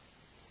heart?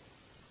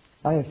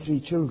 I have 3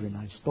 children.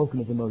 I've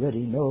spoken of them already.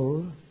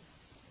 Noel,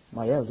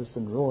 my eldest,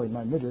 and Roy,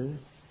 my middle.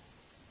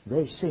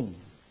 They sing.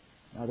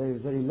 Now, they're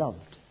very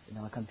loved in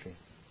our country.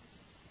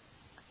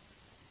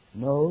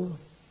 Noel,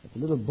 the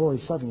little boy,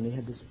 suddenly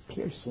had this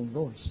piercing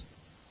voice,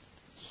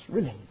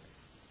 thrilling.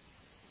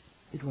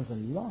 It was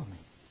alarming.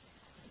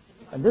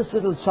 And this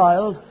little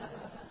child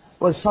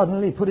was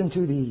suddenly put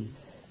into the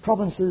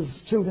province's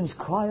children's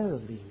choir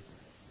of the...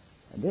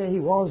 And there he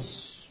was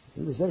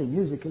very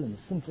musical in the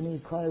symphony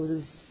choir with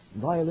his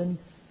violin,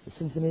 the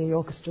symphony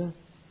orchestra,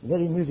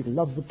 very musical,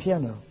 loves the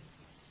piano,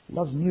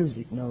 loves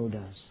music, Noel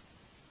does.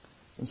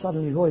 And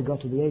suddenly Roy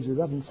got to the age of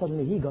 11, and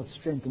suddenly he got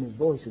strength in his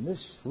voice, and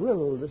this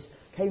thrill just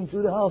came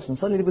through the house, and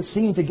suddenly they were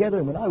singing together,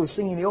 and when I was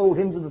singing the old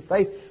hymns of the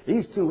faith,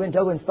 these two went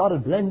over and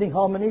started blending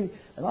harmony,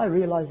 and I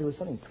realized there was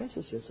something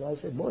precious here, so I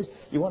said, boys,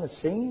 you want to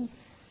sing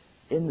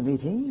in the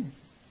meeting?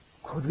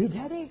 Could we,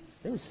 Daddy?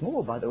 They were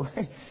small, by the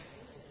way.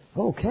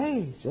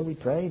 Okay, so we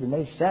prayed and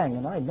they sang,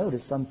 and I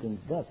noticed something.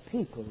 The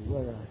people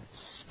were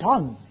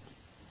stunned,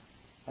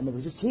 and there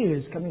was just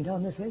tears coming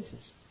down their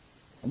faces.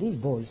 And these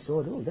boys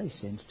saw it. Oh, they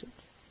sensed it.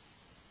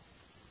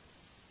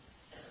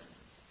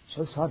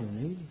 So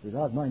suddenly,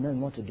 without my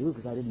knowing what to do,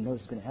 because I didn't know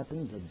this was going to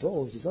happen, the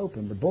door was just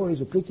open. The boys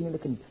were preaching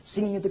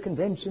singing at the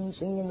convention,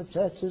 singing in the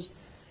churches,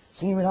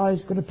 singing when I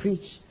was going to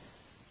preach,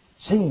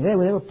 singing there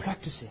where they were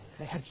practicing.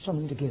 They had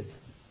something to give.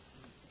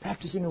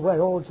 Practicing away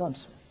all the time.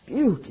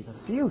 The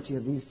beauty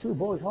of these 2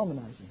 boys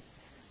harmonizing.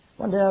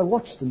 One day I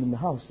watched them in the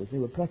house as they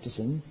were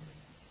practicing,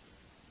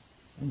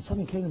 and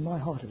something came in my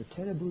heart of a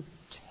terrible,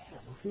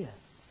 terrible fear.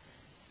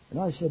 And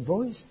I said,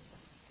 boys,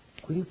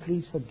 will you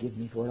please forgive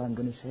me for what I'm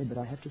going to say, but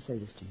I have to say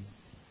this to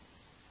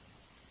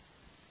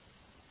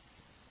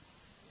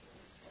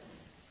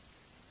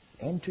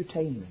you.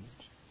 Entertainment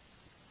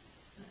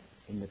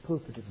in the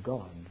pulpit of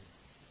God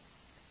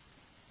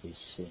is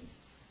sin.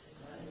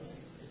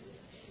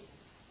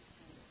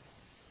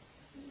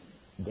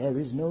 There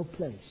is no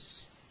place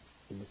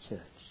in the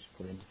church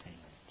for entertainment.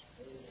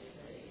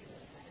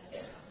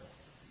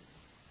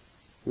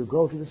 You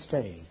go to the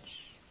stage.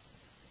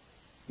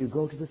 You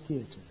go to the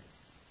theater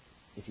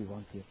if you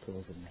want the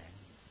applause of men.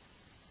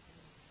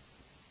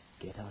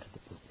 Get out of the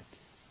pulpit.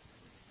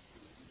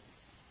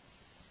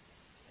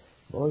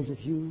 Boys,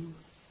 if you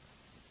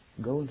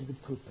go into the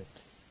pulpit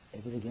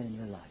ever again in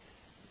your life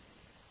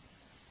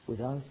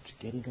without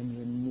getting on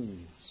your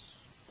knees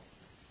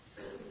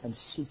and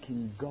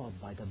seeking God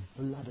by the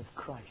blood of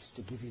Christ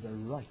to give you the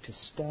right to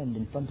stand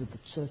in front of the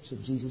church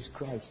of Jesus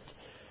Christ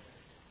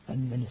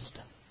and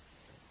minister,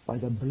 by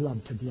the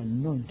blood to be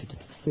anointed and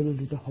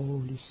filled with the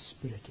Holy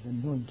Spirit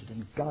and anointed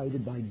and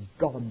guided by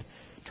God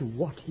to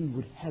what He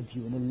would have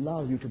you and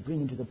allow you to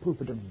bring into the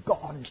pulpit of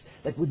God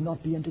that would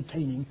not be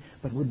entertaining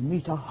but would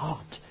meet a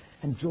heart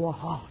and draw a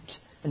heart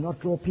and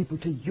not draw people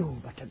to you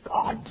but to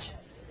God.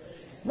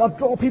 Not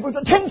draw people's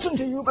attention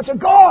to you but to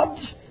God.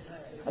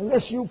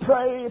 Unless you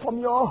pray from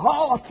your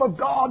heart for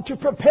God to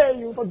prepare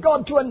you, for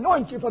God to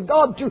anoint you, for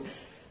God to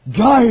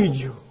guide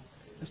you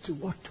as to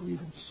what to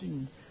even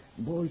sing.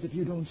 Boys, if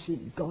you don't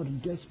seek God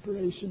in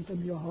desperation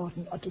from your heart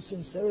and utter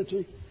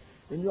sincerity,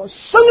 then you're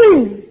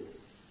sinning.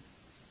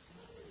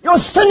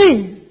 You're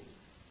sinning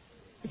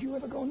if you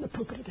ever go in the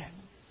pulpit again.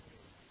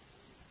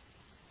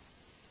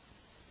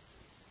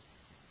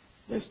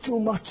 There's too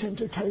much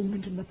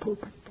entertainment in the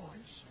pulpit,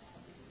 boys.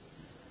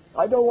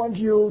 I don't want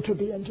you to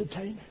be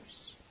entertainers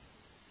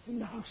in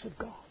the house of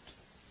God.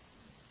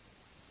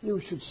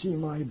 You should see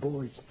my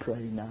boys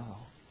pray now.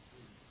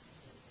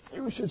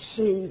 You should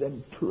see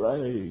them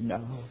pray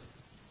now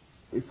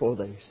before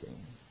they sing.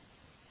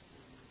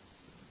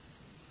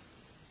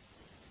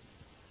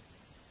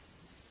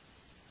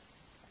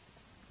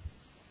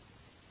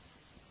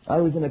 I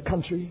was in a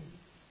country,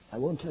 I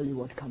won't tell you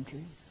what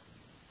country,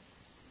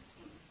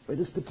 where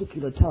this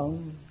particular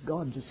town,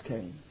 God just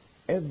came.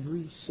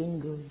 Every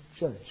single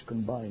church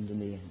combined in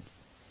the end.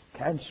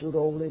 Cancelled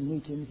all their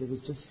meetings. It was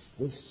just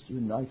this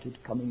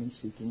united coming and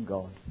seeking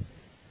God.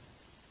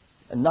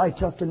 And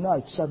night after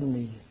night,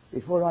 suddenly,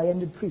 Before I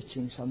ended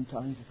preaching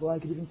sometimes, before I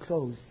could even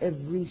close,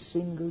 every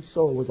single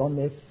soul was on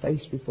their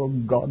face before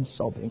God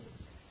sobbing.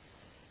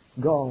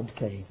 God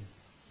came.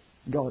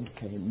 God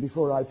came.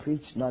 Before I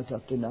preached night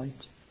after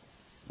night,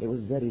 there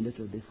was very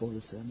little before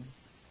the sermon.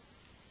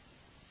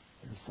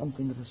 There was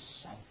something of a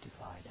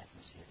sanctified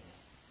atmosphere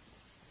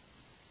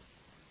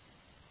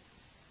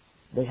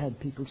there. They had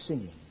people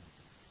singing,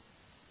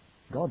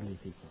 godly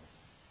people.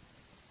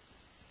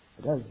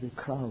 But as the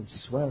crowd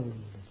swelled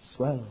and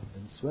swelled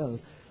and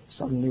swelled,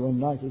 suddenly one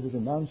night it was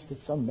announced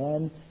that some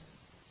man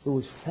who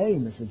was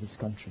famous in this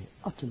country,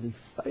 utterly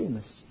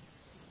famous,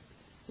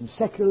 in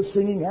secular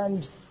singing,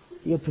 and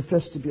he had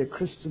professed to be a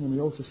Christian, and he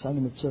also sang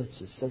in the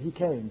churches. So he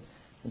came,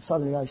 and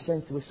suddenly I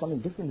sensed there was something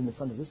different in the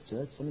front of this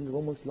church, something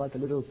almost like a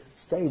little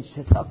stage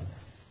set up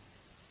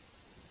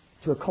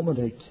to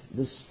accommodate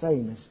this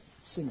famous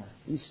singer.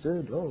 He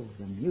stood,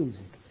 the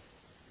music.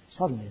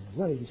 Suddenly,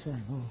 the way he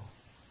sang,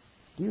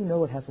 do you know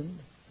what happened?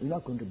 You're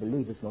not going to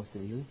believe this, most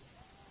of you.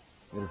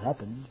 What has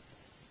happened?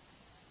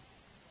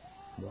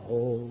 The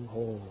whole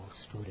hall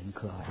stood and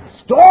cried,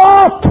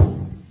 "Stop!"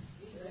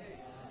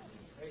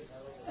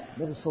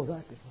 Never saw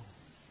that before.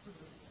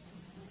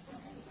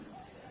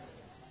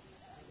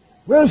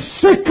 We're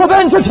sick of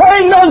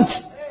entertainment!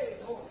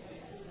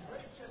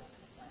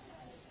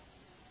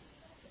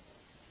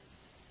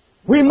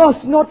 We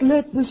must not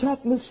let this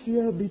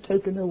atmosphere be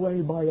taken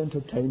away by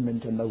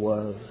entertainment in the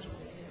world.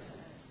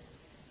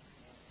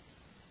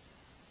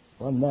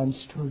 One man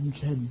stood and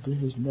said, there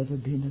has never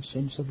been a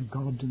sense of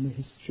God in the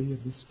history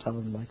of this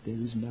town like there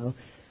is now.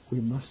 We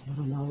must not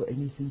allow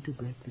anything to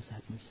break this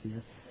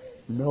atmosphere.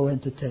 No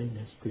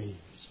entertainers, please.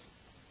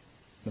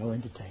 No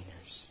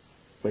entertainers.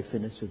 We're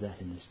finished with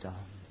that in this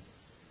town.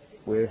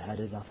 We've had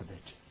enough of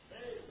it.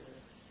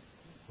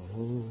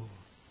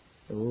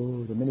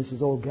 The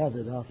ministers all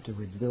gathered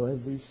afterwards, though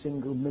every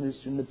single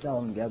minister in the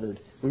town gathered,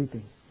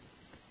 weeping.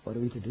 What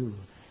are we to do?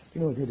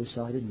 You know what they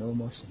decided? No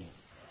more singing.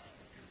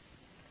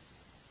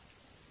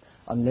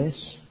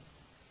 Unless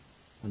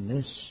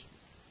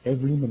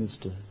every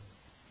minister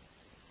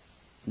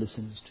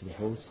listens to the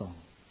whole song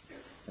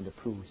and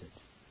approves it,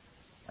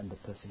 and the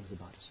person is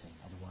about to sing.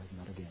 Otherwise,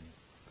 not again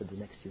for the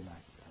next few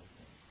nights.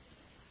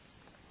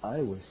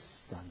 I was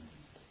stunned.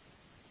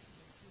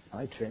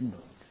 I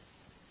trembled.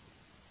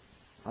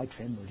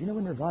 You know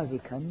when revival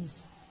comes,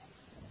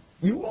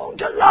 you won't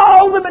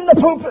allow them in the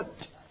pulpit.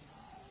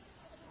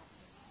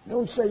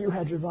 Don't say you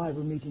had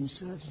revival meetings,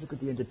 sir. Just look at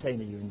the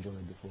entertainer you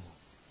enjoyed before.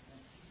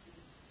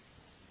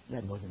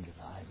 That wasn't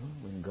revival.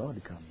 When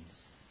God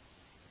comes,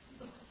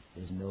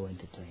 there's no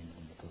entertainment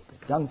in the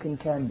pulpit. Duncan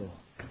Campbell,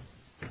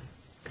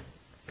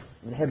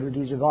 in the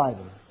Hebrides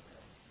revival,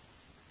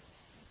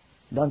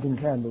 Duncan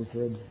Campbell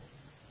said,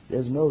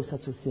 there's no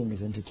such a thing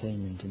as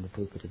entertainment in the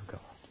pulpit of God.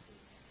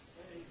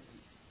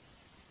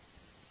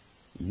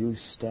 You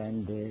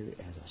stand there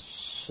as a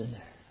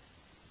sinner,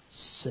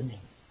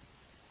 sinning,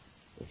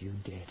 if you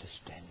dare to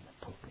stand in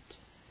the pulpit,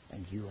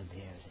 and you are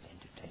there as an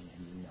entertainer,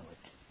 and you know it.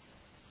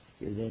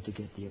 You're there to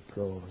get the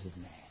applause of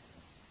man.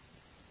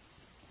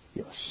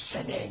 You're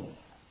sinning.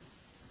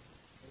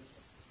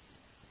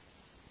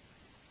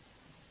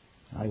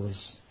 I was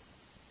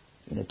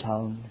in a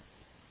town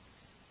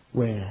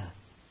where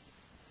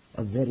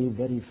a very,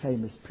 very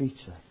famous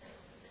preacher,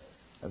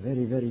 a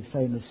very, very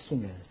famous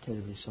singer,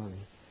 terribly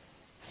sorry,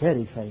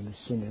 very famous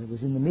singer,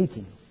 was in the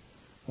meeting.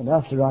 And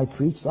after I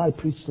preached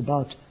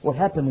about what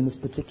happened in this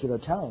particular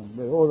town,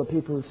 where all the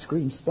people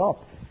screamed,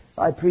 "Stop!"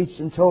 I preached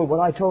and told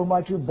what I told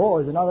my two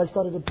boys, and now they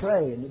started to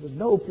pray, and there was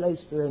no place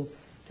for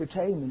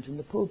entertainment in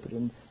the pulpit.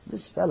 And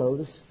this fellow,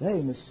 this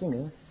famous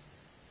singer,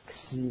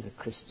 he's a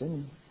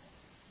Christian,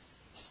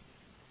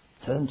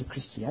 turned to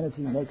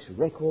Christianity, makes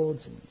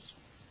records and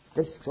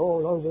discs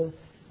all over.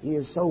 He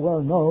is so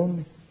well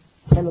known,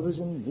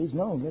 television, he's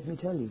known, let me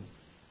tell you.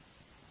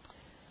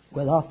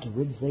 Well,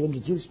 afterwards, they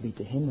introduced me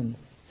to him, and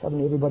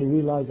suddenly everybody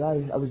realized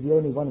I was the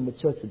only one in the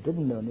church that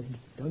didn't know him. They said,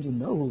 "Don't you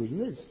know who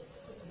he is?"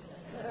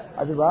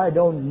 I said, "Well, I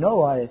don't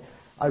know. I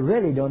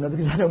really don't know,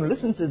 because I don't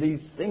listen to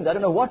these things. I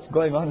don't know what's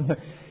going on.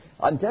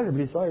 I'm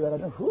terribly sorry that I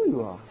don't know who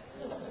you are."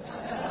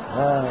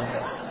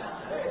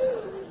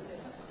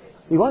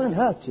 He wasn't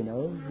hurt, you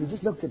know. He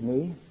just looked at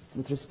me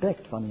with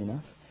respect, funny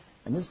enough.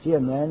 And this dear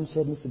man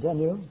said, "Mr.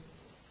 Daniel,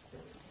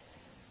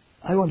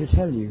 I want to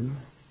tell you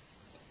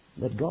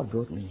that God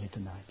brought me here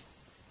tonight.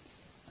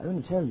 I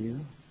want to tell you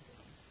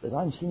that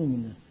I'm singing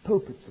in the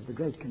pulpits of the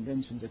great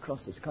conventions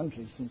across this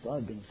country since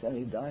I've been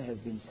saved. I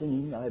have been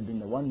singing. I've been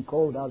the one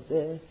called out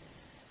there.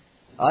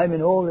 I'm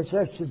in all the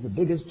churches, the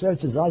biggest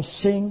churches. I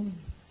sing.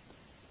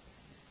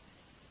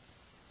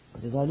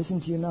 But as I listen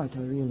to you tonight,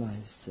 I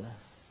realize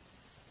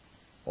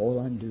all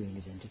I'm doing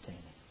is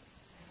entertaining.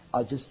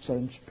 I just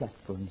changed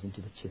platforms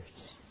into the church.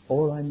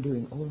 All I'm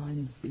doing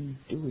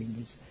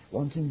is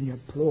wanting the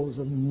applause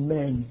of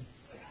men.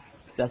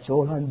 That's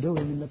all I'm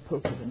doing in the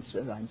pulpit, and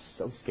sir, I'm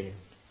so scared.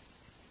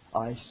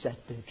 I sat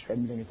there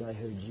trembling as I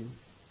heard you.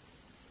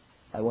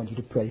 I want you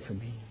to pray for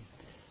me,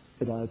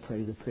 but I'll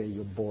pray the prayer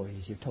you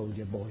told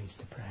your boys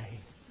to pray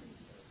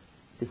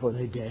before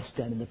they dare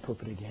stand in the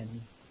pulpit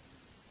again.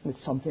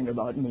 It's something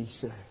about me,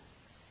 sir.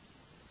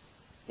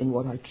 In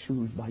what I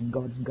choose by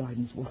God's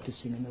guidance, what to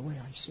sing and the way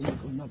I sing,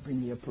 it will not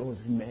bring the applause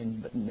of men,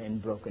 but men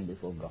broken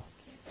before God.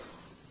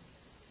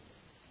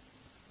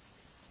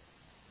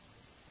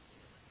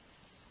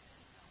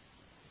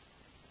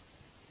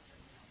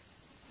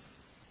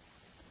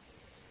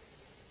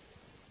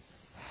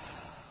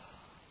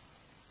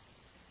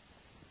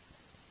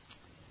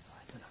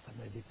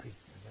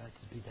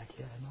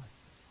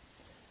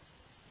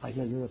 I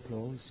hear your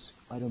applause.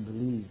 I don't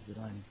believe that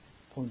I'm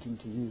pointing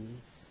to you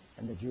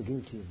and that you're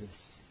guilty of this.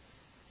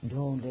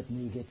 Don't let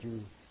me get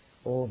you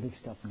all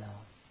mixed up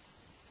now.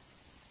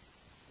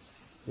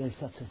 There's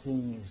such a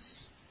thing as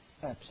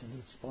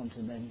absolute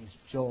spontaneous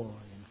joy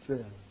and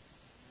thrill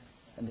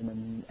and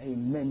an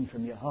amen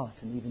from your heart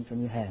and even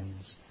from your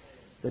hands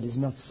that is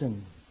not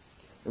sin.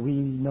 We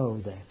know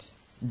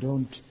that.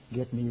 Don't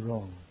get me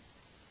wrong.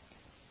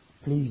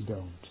 Please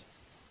don't.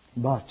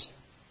 But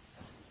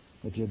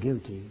if you're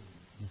guilty,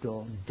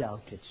 don't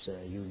doubt it, sir.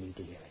 You need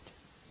to hear it.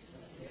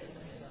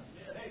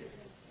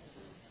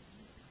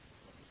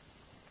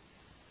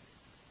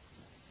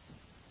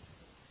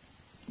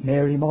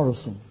 Mary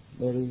Morrison,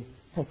 Mary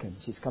Peckham,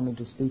 she's coming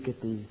to speak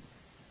at the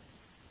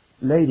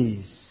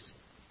ladies'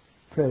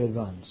 prayer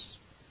advance.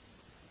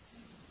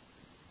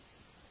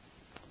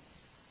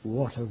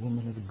 What a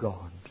woman of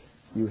God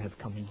you have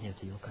coming here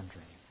to your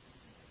country.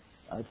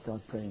 I'd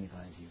start praying if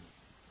I was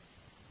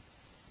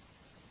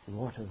you.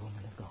 What a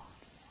woman of God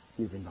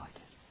you've invited.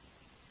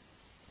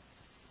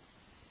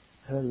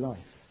 Her life.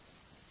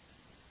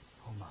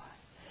 Oh my.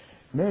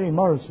 Mary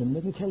Morrison,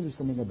 let me tell you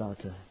something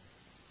about her.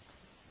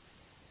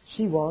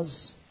 She was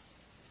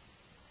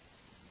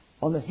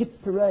on the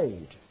hit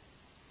parade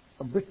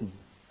of Britain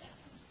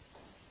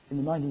in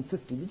the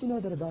 1950s. Did you know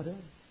that about her?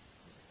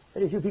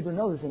 Very few people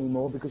know this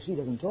anymore because she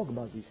doesn't talk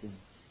about these things.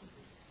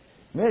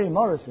 Mary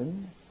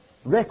Morrison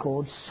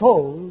records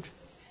sold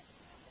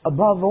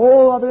above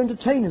all other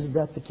entertainers at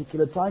that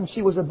particular time.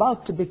 She was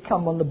about to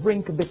become on the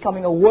brink of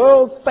becoming a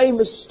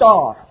world-famous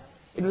star.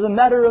 It was a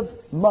matter of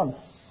months.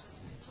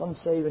 Some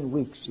say even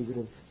weeks. She would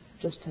have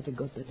just had to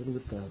go that little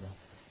bit further.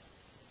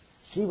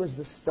 She was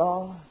the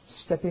star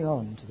stepping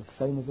on to the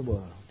fame of the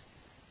world.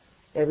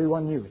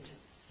 Everyone knew it.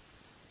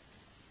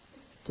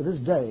 To this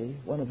day,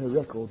 one of her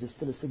records is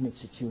still a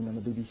signature tune on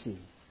the BBC.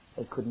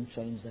 They couldn't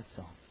change that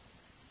song.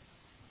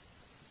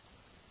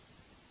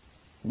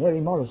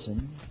 Mary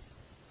Morrison,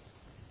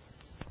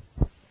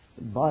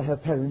 by her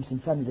parents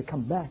and family to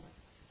come back,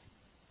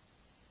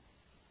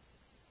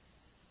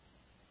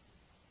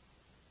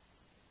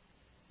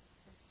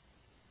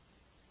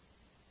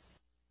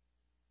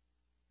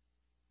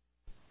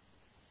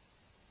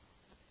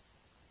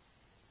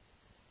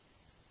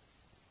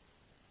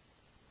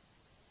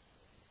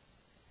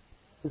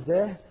 was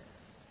there,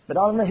 but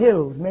out on the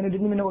hills, men who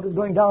didn't even know what was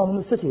going down in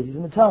the cities,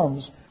 in the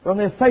towns, were on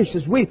their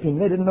faces weeping.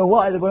 They didn't know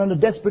why. They were under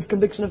desperate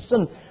conviction of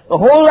sin. The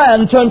whole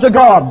land turned to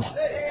God.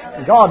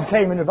 And God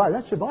came and revived.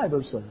 That's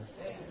revival, sir.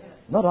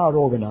 Not our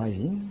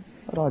organizing,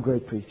 not our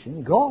great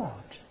preaching.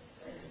 God.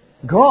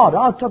 God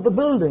out of the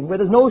building where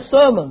there's no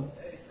sermon,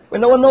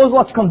 where no one knows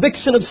what's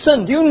conviction of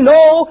sin. Do you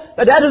know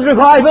that is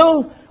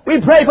revival?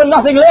 We pray for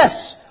nothing less,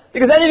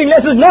 because anything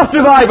less is not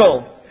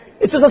revival.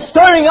 It's just a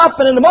stirring up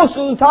and an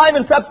emotional time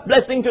and perhaps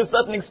blessing to a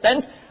certain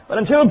extent. But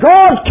until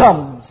God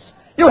comes,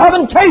 you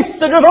haven't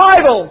tasted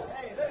revival.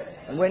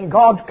 And when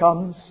God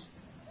comes,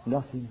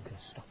 nothing can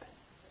stop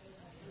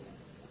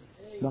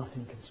it.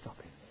 Nothing can stop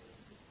it.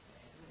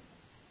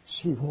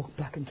 She walked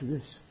back into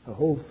this. Her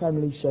whole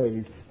family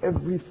saved.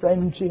 Every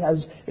friend she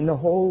has in the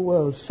whole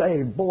world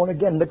saved, born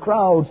again. The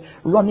crowds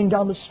running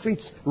down the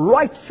streets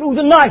right through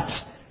the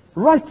night.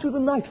 Right through the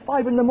night.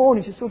 5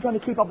 a.m. She's still trying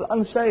to keep up with the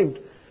unsaved.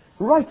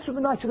 Right through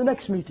the night to the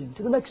next meeting,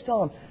 to the next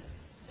town.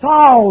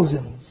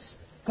 Thousands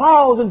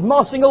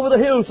marching over the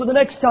hills to the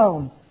next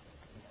town.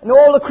 And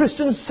all the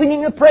Christians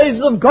singing the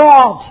praises of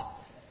God.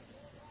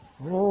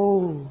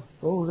 Oh,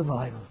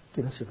 revival.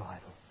 Give us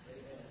revival.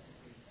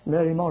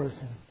 Mary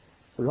Morrison,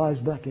 Rise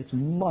Brackets,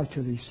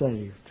 mightily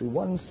saved through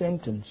one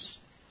sentence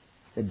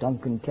that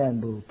Duncan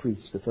Campbell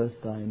preached the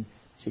first time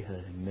she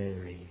heard him.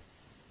 Mary,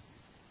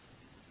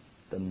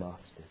 the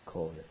Master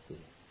calleth thee.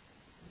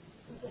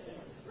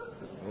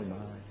 Oh my.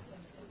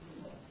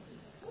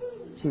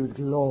 She was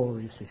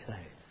gloriously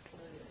saved.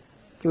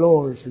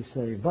 Gloriously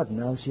saved. But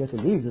now she had to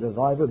leave the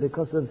revival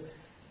because of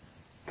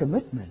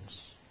commitments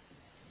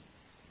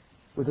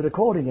with the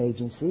recording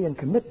agency and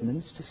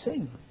commitments to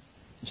sing.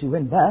 She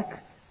went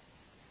back.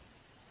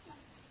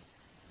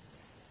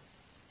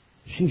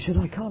 She said,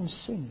 I can't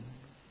sing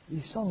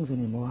these songs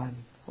anymore. I'm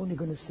only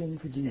going to sing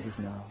for Jesus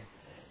now.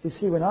 You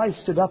see, when I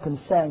stood up and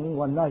sang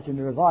one night in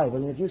a revival,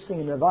 and if you sing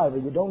in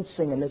revival, you don't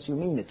sing unless you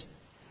mean it.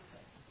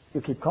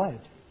 You keep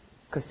quiet.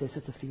 Because there's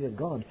such a fear of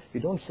God. You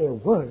don't say a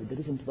word that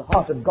isn't to the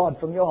heart of God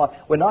from your heart.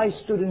 When I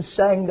stood and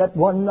sang that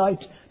one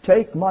night,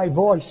 take my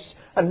voice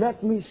and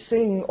let me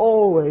sing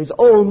always,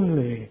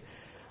 only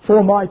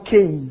for my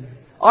King.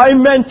 I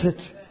meant it.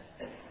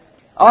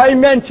 I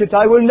meant it.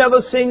 I will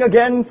never sing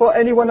again for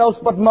anyone else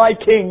but my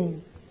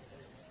King.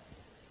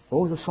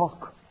 Oh, the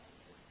shock.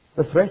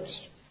 the threats,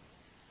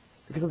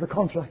 because of the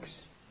contracts.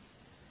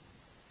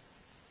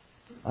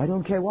 I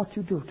don't care what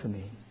you do to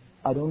me.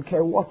 I don't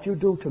care what you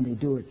do to me.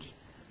 Do it.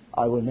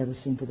 I will never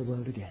sing for the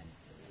world again.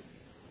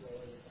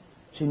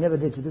 She never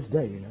did to this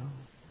day, you know.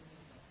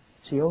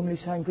 She only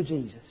sang for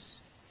Jesus.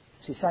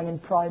 She sang in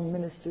prime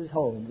ministers'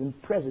 homes, in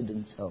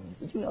presidents' homes.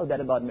 Did you know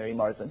that about Mary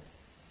Morrison?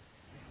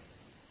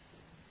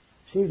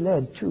 She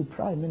led 2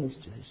 prime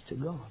ministers to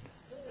God.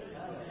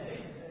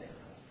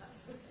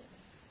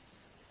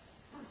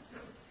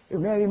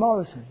 Mary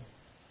Morrison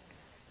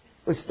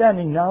was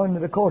standing now in the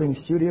recording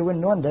studio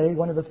when one day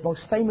one of the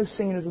most famous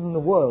singers in the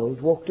world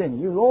walked in.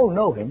 You all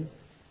know him.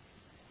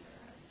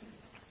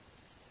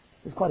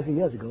 It was quite a few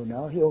years ago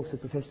now. He also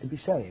professed to be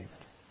saved.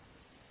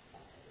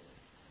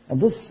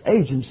 And this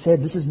agent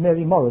said, "This is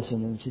Mary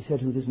Morrison." And she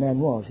said who this man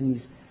was.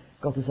 He's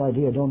got this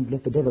idea, don't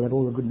let the devil have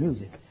all the good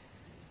music.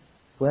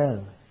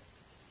 Well,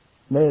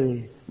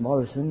 Mary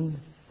Morrison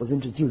was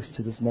introduced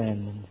to this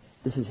man, and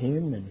this is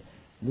him, and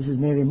this is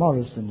Mary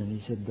Morrison. And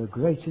he said, "The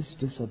greatest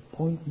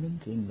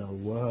disappointment in the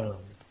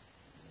world.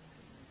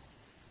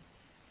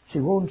 She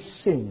won't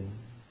sing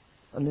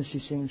unless she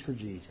sings for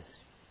Jesus.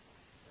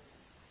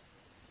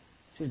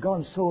 She's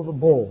gone so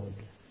overboard,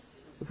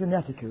 so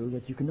fanatical,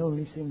 that you can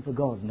only sing for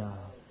God now.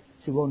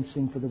 She won't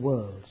sing for the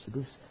world." So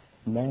this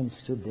man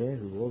stood there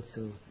who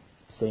also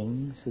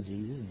sings for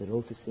Jesus, but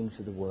also sings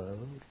for the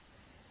world.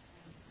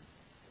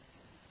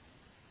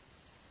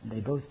 And they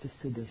both just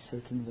stood there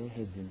shaking their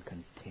heads in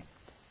contempt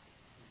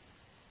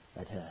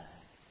at her.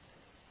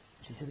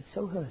 She said it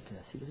so hurt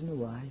her. She doesn't know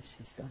why.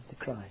 She started to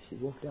cry. She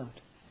walked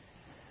out.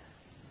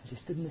 She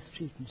stood in the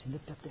street and she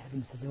looked up to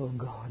heaven and said, "Oh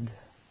God,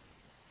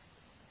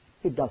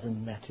 it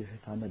doesn't matter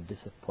if I'm a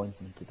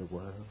disappointment to the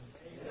world,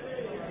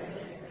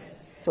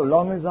 so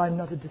long as I'm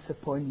not a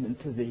disappointment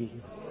to Thee."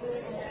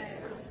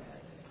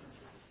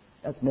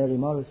 That's Mary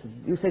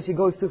Morrison. You say she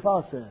goes too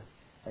far, sir.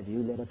 Have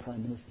you led a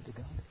prime minister to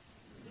God?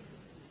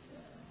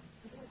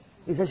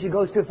 You say she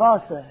goes too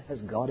far, sir.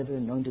 Has God ever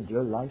anointed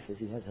your life as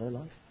He has her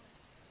life?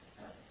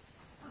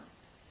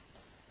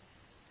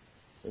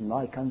 In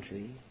my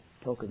country,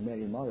 talk of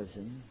Mary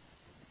Morrison,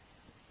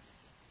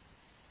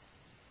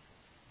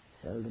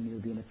 seldom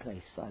you'll be in a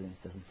place silence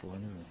doesn't fall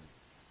in a room.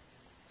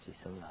 She's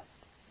so loved.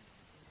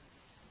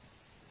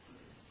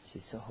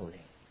 She's so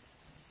holy.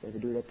 You ever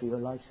do that to your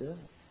life, sir?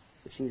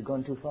 If she's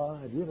gone too far,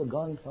 have you ever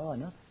gone far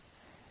enough?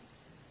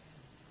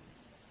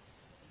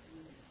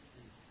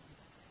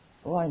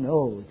 Oh, I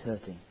know it's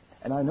hurting.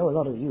 And I know a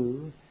lot of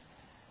you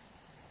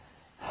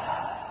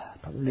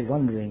probably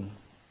wondering,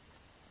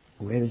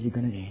 where is he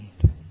going to end?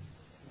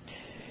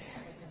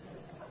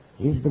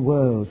 Is the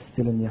world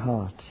still in your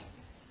heart?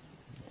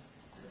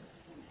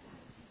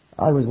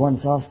 I was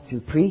once asked to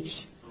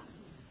preach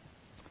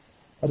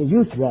at a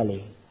youth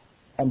rally,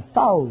 and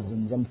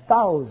thousands and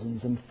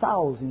thousands and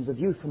thousands of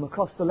youth from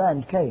across the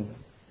land came.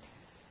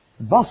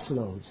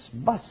 Busloads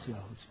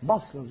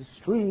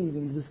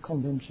streaming to this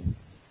convention.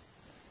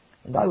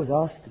 And I was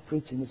asked to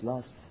preach in this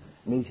last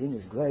meeting,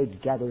 this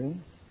great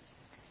gathering,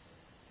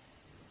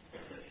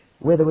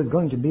 where there was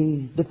going to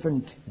be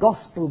different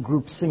gospel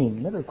groups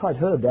singing. Never quite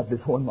heard that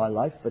before in my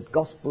life, but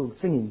gospel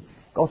singing,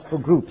 gospel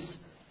groups.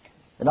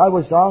 And I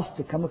was asked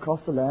to come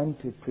across the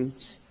land to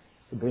preach,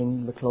 to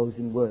bring the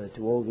closing word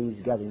to all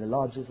these gatherings, the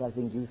largest, I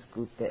think, youth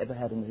group they ever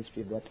had in the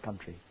history of that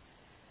country.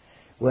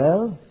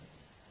 Well,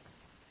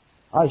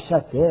 I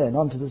sat there and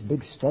onto this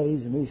big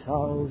stage and these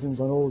thousands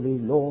on all the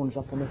lawns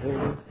up on the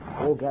hill,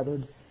 all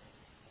gathered.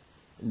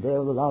 And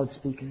there were the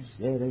loudspeakers.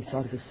 There they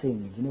started to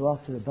sing. You know,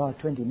 after about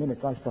 20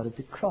 minutes, I started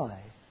to cry.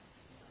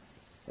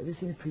 Have you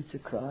seen a preacher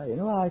cry? You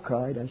know, I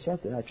cried. I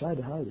sat there. I tried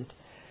to hide it.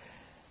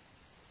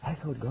 I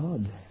thought,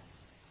 God,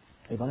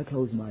 if I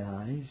close my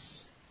eyes,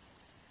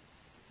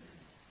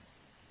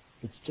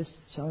 it just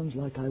sounds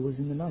like I was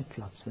in the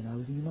nightclubs when I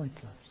was in the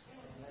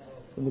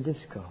nightclubs, in the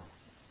disco.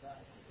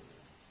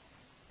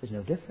 There's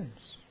no difference.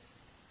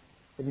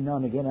 Every now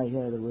and again I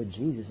hear the word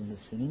Jesus in the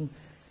singing,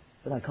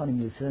 but I can't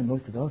even discern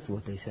most of also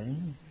what they're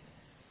saying.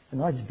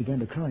 And I just began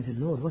to cry and said,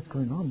 Lord, what's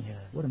going on here?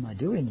 What am I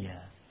doing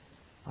here?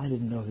 I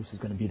didn't know this was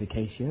going to be the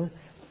case here.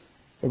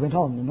 They went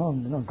on and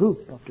on and on,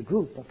 group after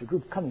group after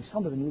group coming.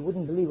 Some of them, you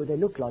wouldn't believe what they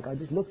looked like. I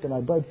just looked and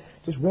I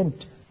just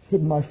went,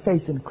 hid my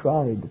face and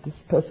cried that this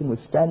person was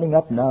standing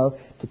up now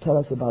to tell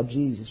us about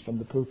Jesus from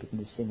the pulpit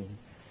and the singing.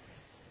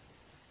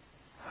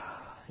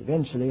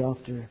 Eventually,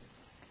 after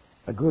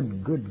a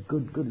good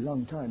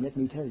long time, let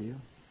me tell you,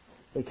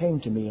 they came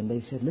to me and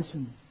they said,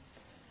 listen,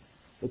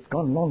 it's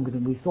gone longer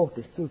than we thought.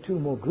 There's still 2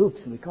 more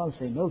groups and we can't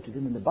say no to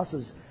them. And the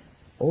buses,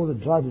 all the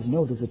drivers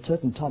know there's a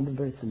certain time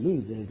they're to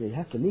leave. They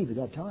have to leave at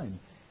that time.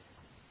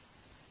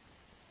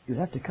 You'd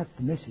have to cut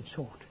the message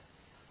short.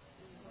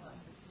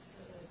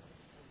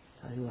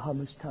 I said, well, how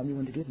much time do you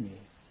want to give me?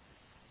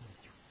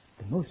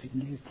 The most we can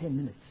give is 10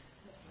 minutes.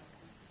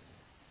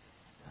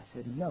 I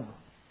said, no.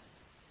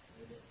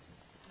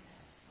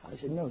 I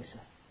said, no, sir.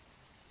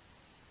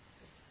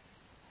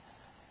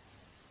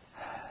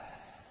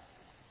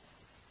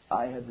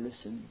 I have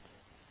listened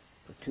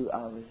for 2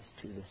 hours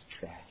to this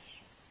trash.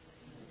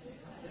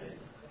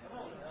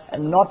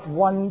 And not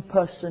one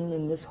person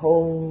in this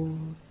whole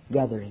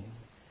gathering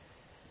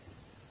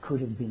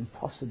could have been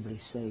possibly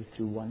saved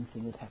through one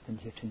thing that happened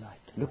here tonight.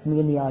 Look me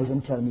in the eyes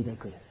and tell me they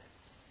could have.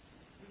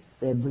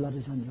 Their blood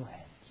is on your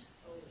hands.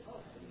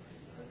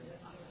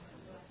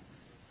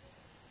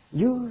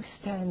 You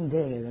stand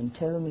there and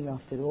tell me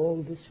after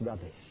all this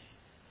rubbish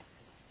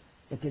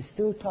that there's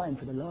still time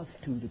for the last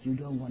two that you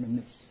don't want to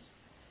miss,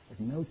 but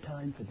no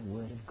time for the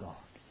Word of God.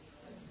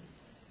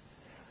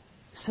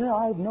 Sir,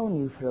 I've known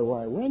you for a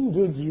while. When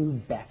did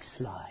you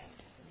backslide?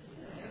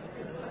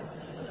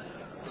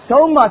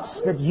 So much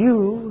that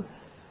you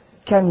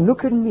can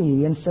look at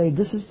me and say,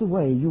 this is the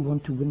way you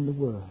want to win the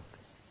world.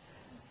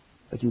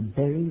 But you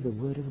bury the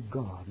Word of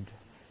God.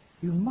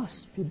 You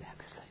must be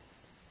backsliding.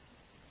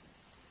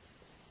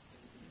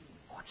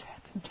 What's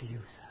happened to you,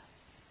 sir?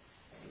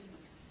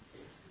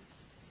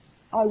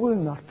 I will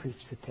not preach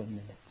for 10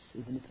 minutes,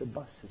 even if the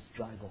buses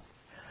drive off.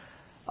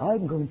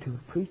 I'm going to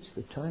preach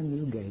the time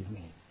you gave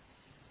me.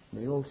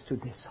 They all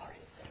stood there, sorry.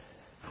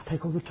 I'll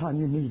take all the time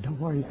you need, don't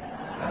worry.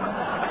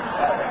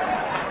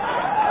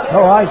 So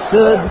I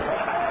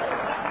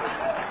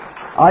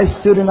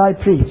stood and I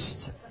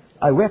preached.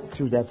 I wept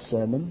through that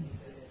sermon.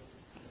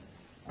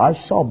 I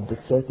sobbed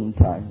at certain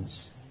times.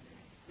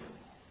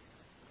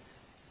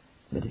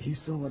 But if you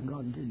saw what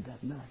God did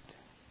that night,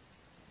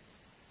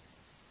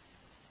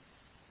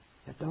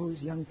 that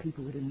those young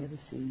people would have never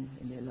seen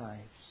in their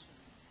lives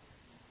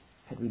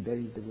had we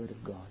buried the Word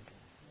of God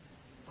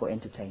for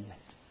entertainment.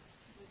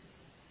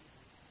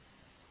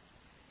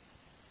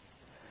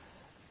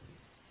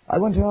 I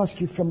want to ask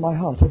you from my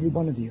heart, every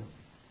one of you,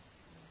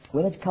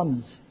 when it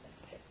comes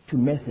to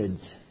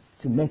methods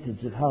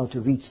of how to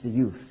reach the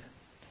youth,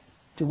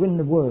 to win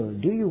the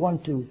world, do you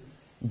want to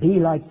be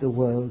like the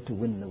world to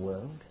win the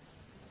world?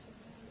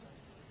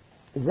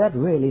 Is that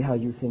really how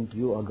you think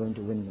you are going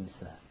to win them,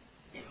 sir?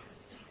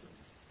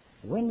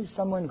 When is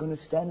someone going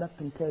to stand up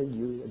and tell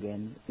you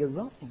again, you're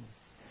wrong?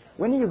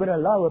 When are you going to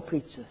allow a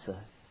preacher, sir?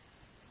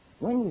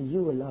 When will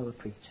you allow a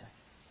preacher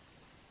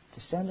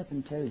to stand up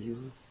and tell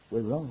you,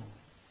 we're wrong?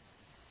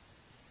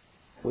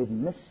 We've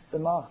missed the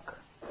mark.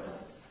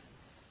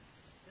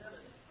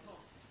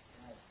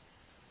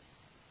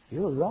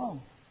 You're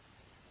wrong.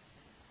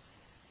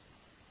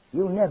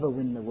 You'll never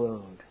win the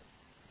world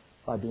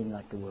by being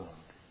like the world.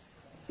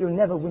 You'll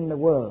never win the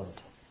world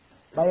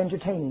by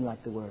entertaining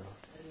like the world.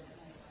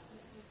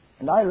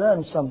 And I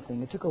learned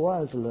something. It took a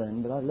while to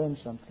learn, but I learned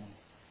something.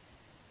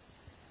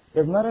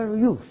 There's not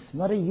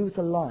a youth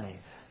alive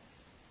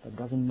that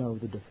doesn't know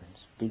the difference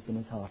deep in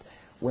his heart.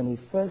 When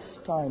the first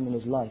time in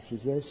his life he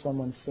hears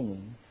someone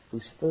singing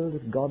who's filled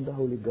with God the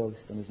Holy Ghost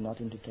and is not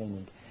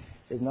entertaining,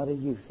 there's not a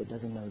youth that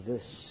doesn't know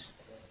this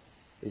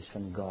is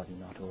from God and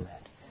not all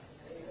that.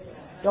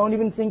 Don't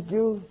even think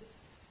you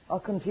are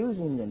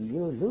confusing them.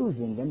 You're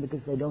losing them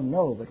because they don't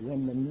know. But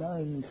when the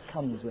moment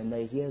comes, when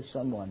they hear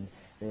someone,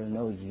 they'll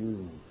know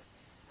you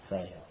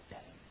failed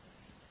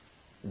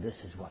them. This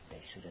is what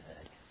they should have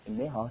heard. In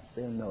their hearts,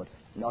 they'll know it.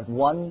 Not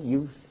one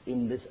youth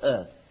in this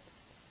earth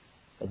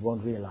that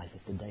won't realize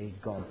it the day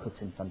God puts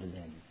in front of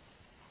them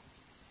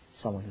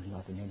someone who's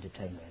not an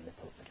entertainer in the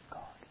pulpit of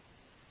God.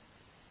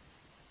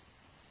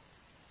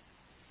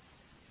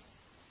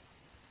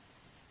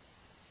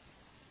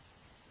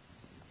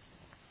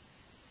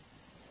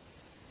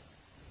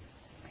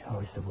 How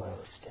is the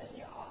world still in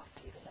your heart,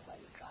 even though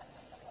you're driving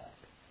on the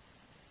road?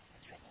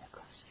 It's written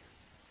across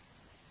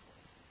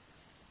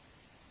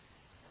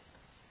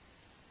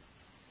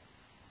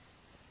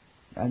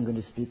you. I'm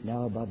going to speak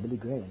now about Billy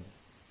Graham.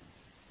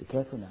 Be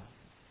careful now.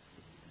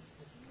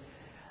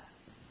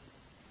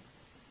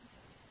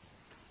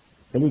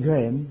 Billy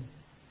Graham,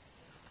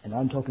 and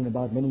I'm talking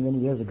about many, many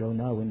years ago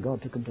now when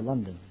God took him to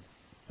London.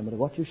 No matter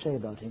what you say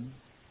about him,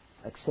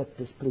 accept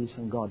this please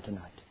from God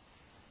tonight.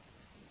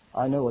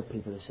 I know what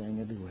people are saying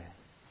everywhere.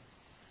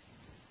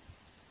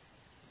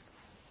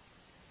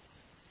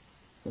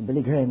 When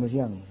Billy Graham was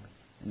young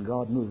and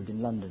God moved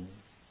in London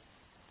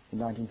in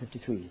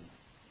 1953, it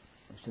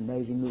was an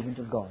amazing movement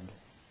of God.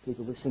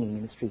 People were singing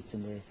in the streets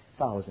in their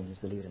thousands,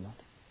 believe it or not.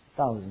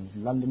 Thousands.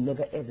 London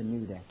never ever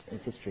knew that in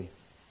its history.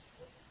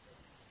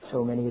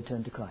 So many had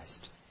turned to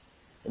Christ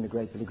in the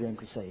great Billy Graham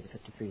crusade of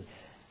 53.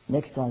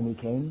 Next time he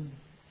came,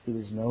 he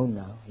was known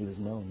now. He was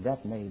known.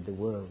 That made the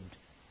world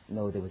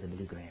know there was a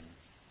Billy Graham.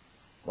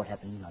 What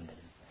happened in London?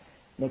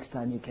 Next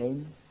time he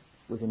came,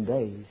 within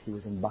days, he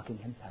was in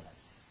Buckingham Palace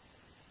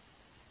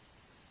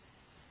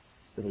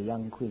with a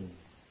young Queen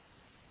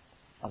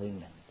of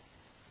England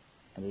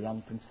and a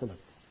young Prince Philip.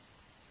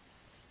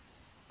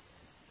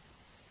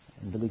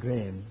 And Billy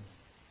Graham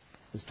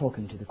was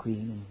talking to the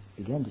Queen and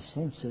began to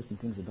sense certain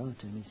things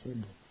about her, and he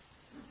said,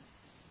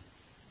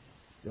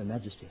 Your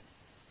Majesty,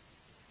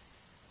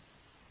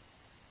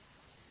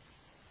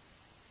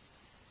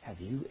 have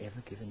you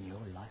ever given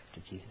your life to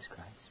Jesus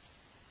Christ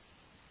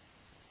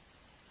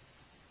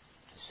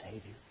to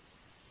save you?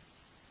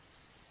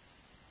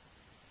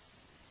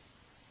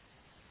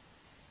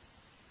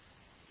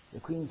 The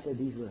Queen said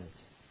these words,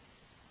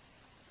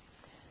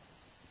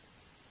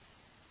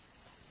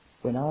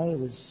 When I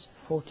was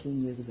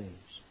 14 years of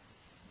age,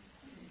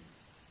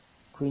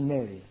 Queen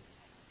Mary,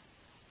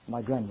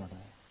 my grandmother,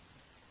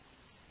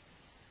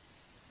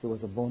 who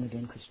was a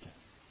born-again Christian,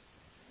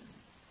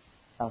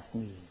 asked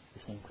me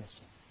the same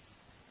question.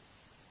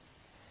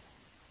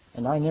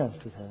 And I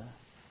knelt with her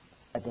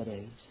at that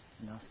age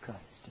and asked Christ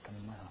to come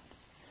in my heart.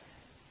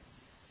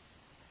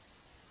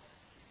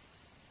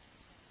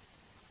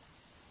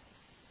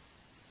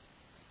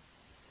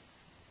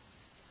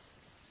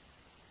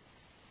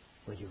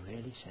 Were you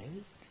really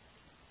saved?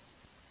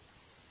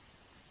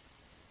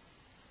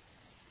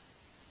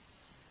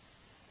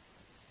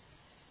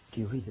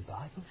 Do you read the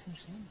Bible since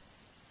then?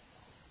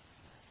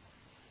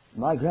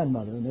 My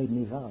grandmother made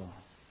me vow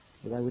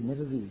that I would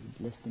never read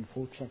less than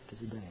 4 chapters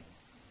a day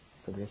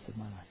for the rest of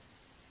my life.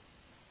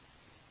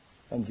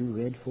 And you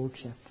read 4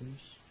 chapters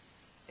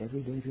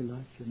every day of your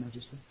life, Your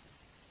Majesty?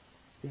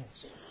 Yes.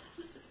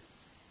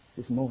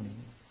 This morning,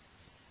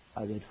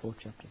 I read 4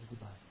 chapters of the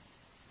Bible.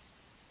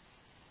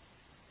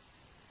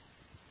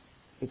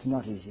 It's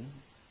not easy.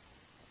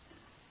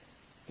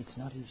 It's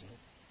not easy.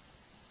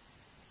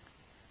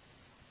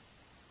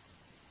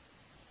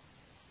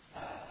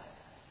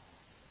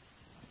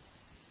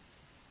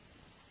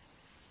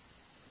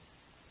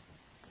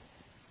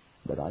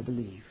 But I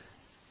believe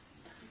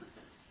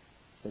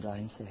that I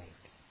am saved.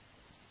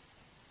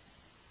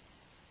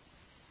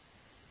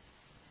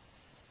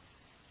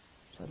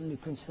 Suddenly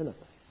Prince Philip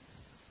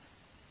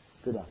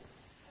stood up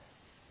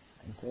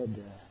and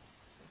said,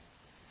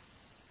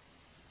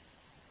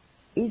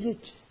 is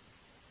it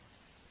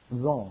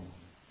wrong?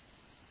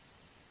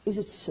 Is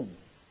it sin?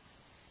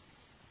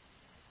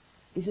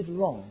 Is it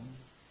wrong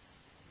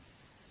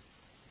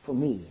for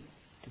me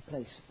to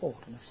play sport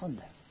on a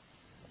Sunday?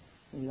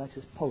 And he likes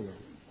his polo,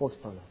 horse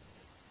polo.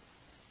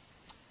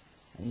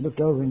 And he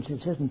looked over and said,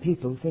 certain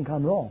people think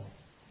I'm wrong.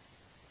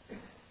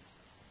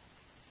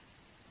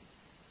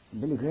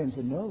 And Billy Graham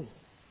said, no.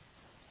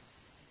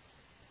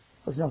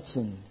 It's not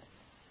sin.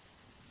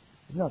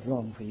 It's not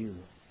wrong for you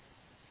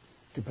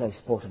to play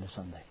sport on a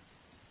Sunday.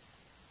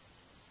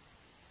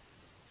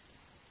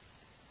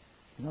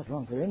 It's not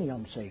wrong for any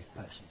unsaved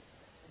person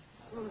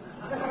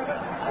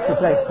to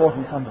play sport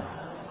on Sunday.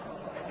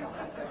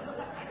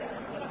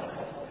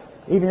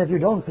 Even if you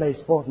don't play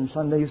sport on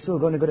Sunday, you're still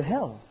going to go to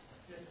hell.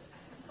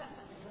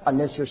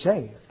 Unless you're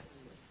saved.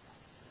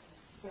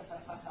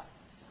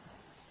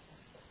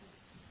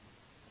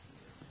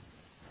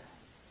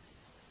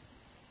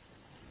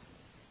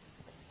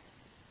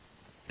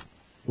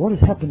 What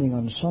is happening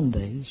on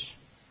Sundays,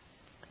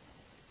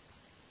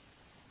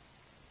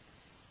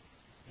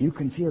 you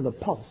can feel the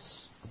pulse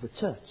of the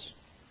church.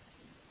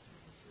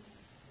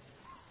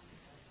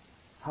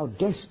 How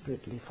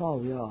desperately far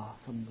we are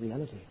from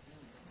reality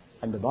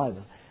and the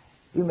Bible.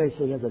 You may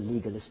say he's a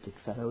legalistic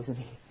fellow, isn't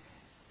he?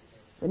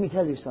 Let me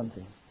tell you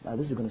something. Now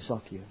this is going to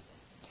shock you.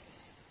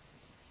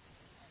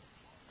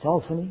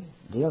 Charles Finney,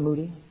 D.L.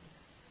 Moody,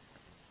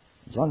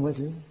 John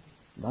Wesley,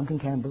 Duncan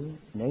Campbell,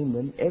 name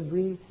them,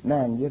 every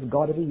man yet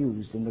God ever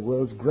used in the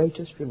world's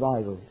greatest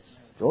revivals.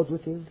 George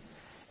Whitefield,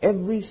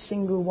 every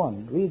single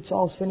one. Read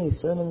Charles Finney's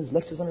sermons,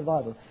 lectures on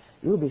revival.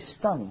 You'll be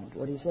stunned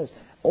what he says.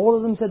 All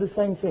of them said the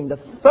same thing. The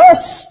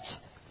first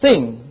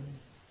thing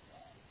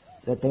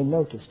that they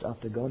noticed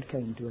after God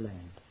came to a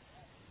land,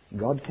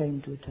 God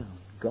came to a town,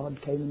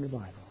 God came in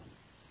revival,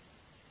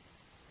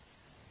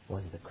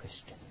 was the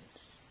Christians.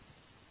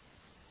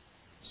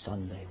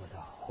 Sunday was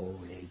a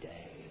holy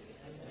day.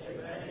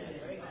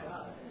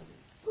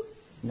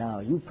 Now,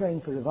 you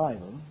praying for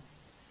revival,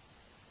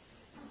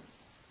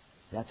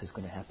 that's what's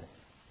going to happen.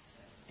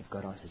 If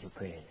God answers your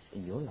prayers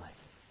in your life,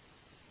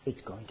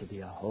 it's going to be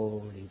a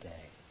holy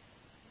day.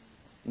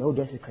 No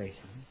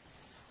desecration.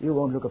 You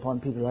won't look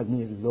upon people like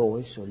me as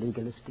lowish or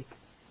legalistic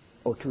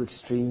or too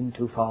extreme,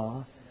 too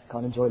far.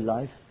 Can't enjoy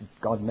life.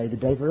 God made the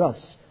day for us.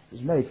 It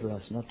was made for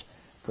us, not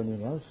for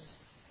anything else.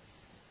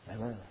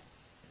 Well,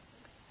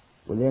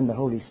 well, then the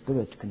Holy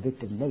Spirit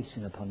convicted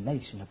nation upon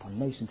nation upon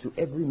nation through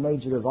every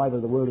major revival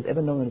the world has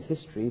ever known in its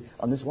history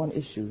on this one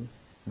issue.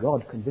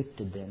 God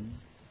convicted them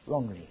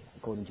wrongly,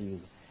 according to you.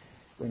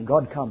 When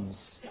God comes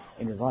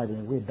in revival,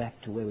 and we're back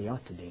to where we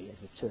ought to be as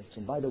a church.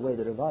 And by the way,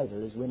 the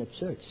revival is when a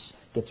church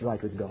gets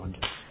right with God.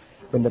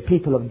 When the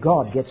people of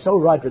God get so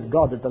right with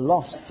God that the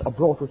lost are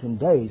brought within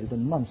days,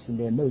 within months, in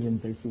their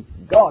millions, they see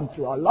God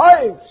through our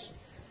lives.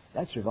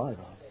 That's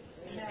revival.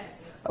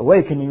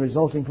 Awakening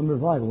resulting from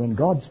revival, when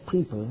God's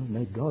people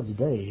make God's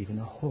day even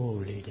a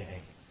holy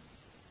day.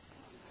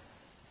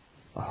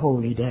 A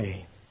holy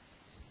day.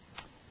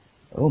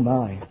 Oh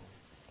my.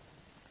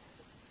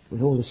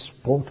 With all the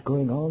sport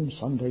going on,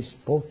 Sunday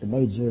sport, the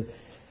major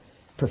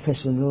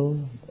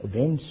professional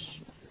events.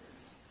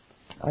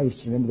 I used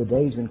to remember the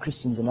days when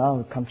Christians in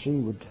our country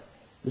would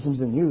listen to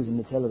the news and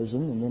the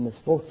television, and then the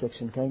sports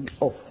section came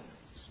off.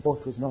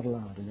 Sport was not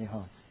allowed in their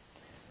hearts.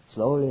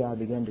 Slowly I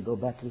began to go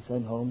back to the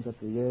same homes up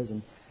the years,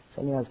 and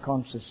suddenly I was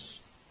conscious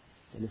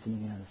they're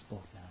listening in on the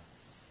sport now.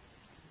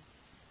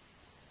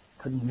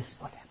 Couldn't miss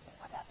what's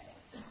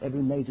happening.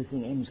 Every major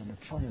thing ends on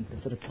a triumph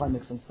instead of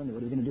climax on Sunday.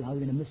 What are we going to do? How are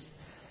we going to miss?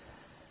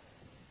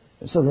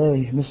 So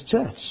they miss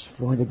church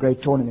for one of the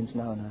great tournaments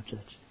now in our church.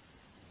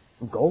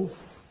 Golf,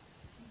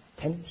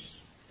 tennis,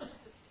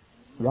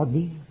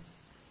 rugby,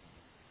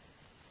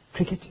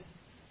 cricket.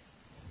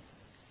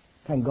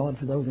 Thank God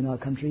for those in our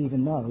country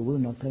even now who will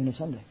not play on a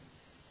Sunday.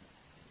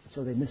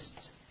 So they missed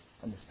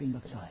on the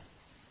Springbok side.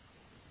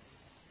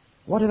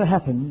 Whatever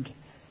happened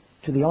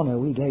to the honor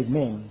we gave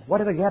men?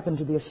 Whatever happened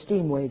to the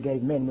esteem we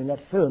gave men when that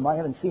film, I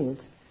haven't seen it.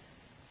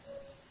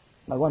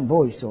 My one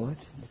boy saw it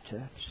in the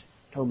church,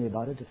 told me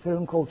about it, a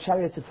film called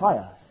Chariots of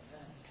Fire.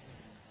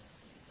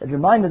 It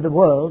reminded the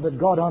world that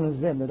God honors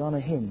them that honor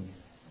Him.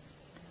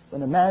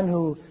 When a man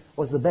who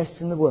was the best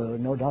in the world,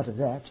 no doubt of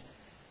that,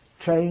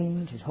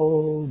 trained his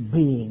whole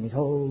being, his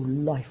whole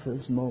life at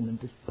this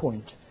moment, this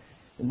point,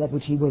 in that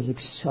which he was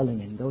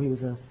excelling in, though he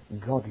was a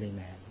godly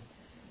man.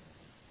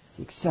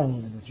 He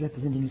excelled and was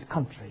representing his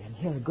country, and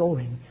here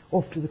going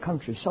off to the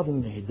country,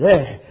 suddenly,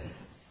 there,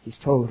 he's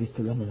told he's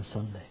to run on a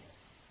Sunday.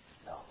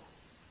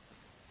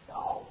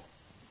 No.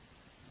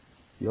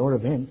 Your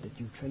event that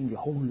you trained your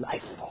whole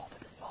life for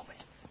this moment,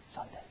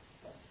 Sunday.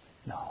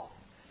 No.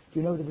 Do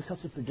you know there was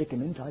such a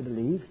predicament, I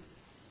believe,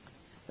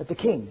 that the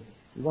king,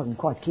 he wasn't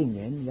quite king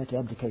then, he had to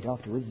abdicate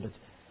afterwards, but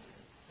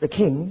the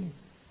king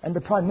and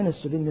the Prime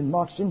Minister of England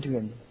marched into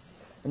him,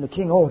 and the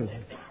king ordered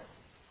him,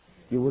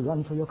 you will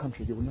run for your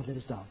country, you will not let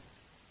us down.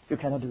 You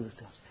cannot do this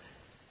to us.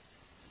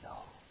 No,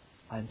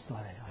 I am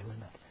sorry, I will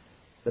not.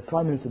 The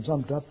Prime Minister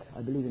jumped up,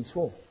 I believe, and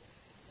swore.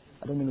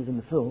 I don't think it was in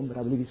the film, but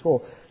I believe he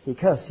swore. He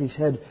cursed, he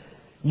said,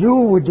 you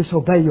would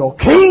disobey your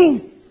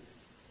king?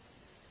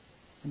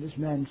 And this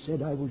man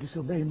said, I will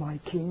disobey my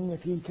king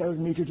if he tells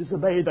me to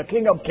disobey the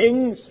King of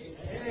Kings.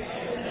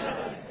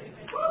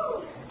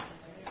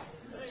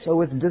 So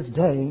with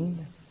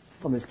disdain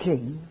from his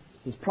king,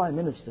 his Prime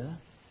Minister,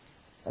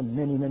 and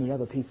many, many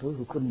other people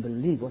who couldn't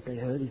believe what they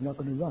heard, he's not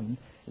going to run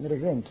in that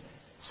event.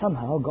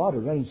 Somehow God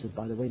arranged it,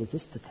 by the way,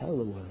 just to tell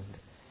the world,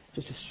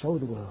 just to show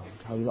the world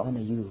how He'll honor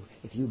you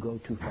if you go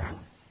too far.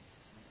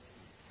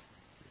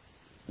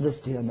 This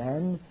dear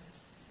man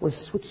was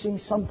switching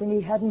something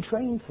he hadn't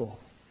trained for.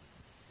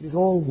 It was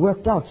all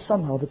worked out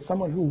somehow that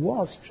someone who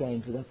was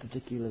trained for that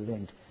particular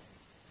event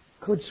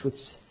could switch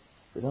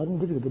without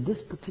difficulty. But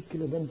this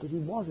particular event that he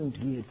wasn't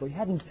geared for, he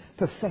hadn't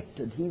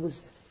perfected, he was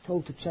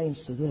told to change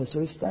to this. So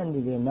he's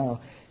standing there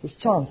now, his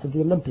chance at the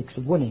Olympics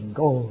of winning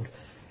gold,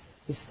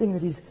 this thing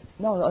that he's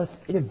now,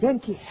 an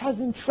event he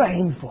hasn't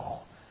trained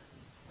for,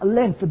 a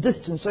length, a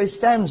distance. So he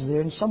stands there,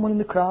 and someone in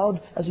the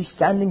crowd, as he's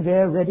standing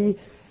there ready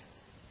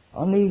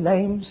on the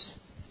lanes,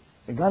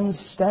 the guns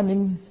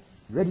standing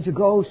ready to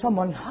go,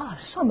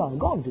 somehow,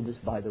 God did this,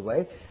 by the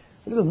way,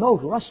 a little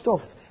note rushed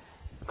off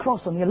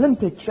across on the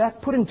Olympic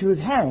track, put into his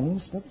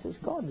hands, that says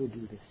God will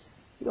do this.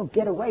 You don't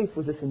get away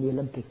with this in the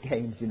Olympic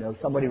Games, you know,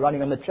 somebody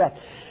running on the track.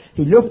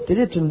 He looked at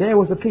it, and there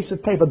was a piece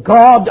of paper.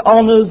 God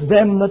honors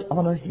them that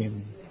honor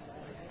Him.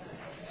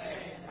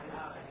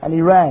 And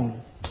he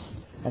ran,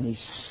 and he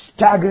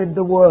staggered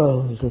the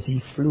world as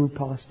he flew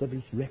past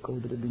every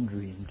record that had been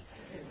dreamed.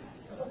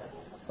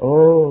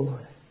 Oh,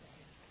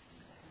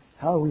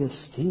 how we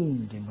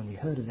esteemed him when we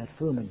heard of that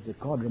film, and that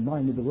God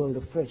reminded the world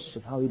afresh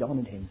of how He'd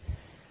honored him.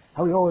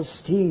 How we all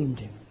esteemed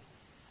him.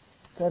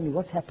 Tell me,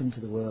 what's happened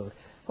to the world?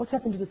 What's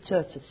happened to the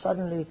church that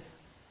suddenly,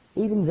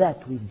 even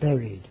that we've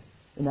buried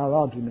in our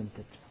argument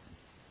that,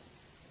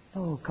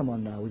 oh, come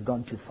on now, we've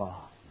gone too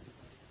far.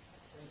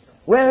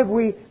 Where have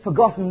we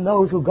forgotten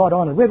those who God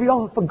honored? Where have we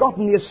all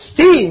forgotten the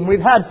esteem we've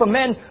had for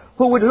men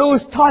who would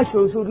lose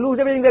titles, who would lose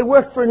everything they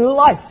worked for in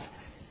life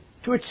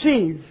to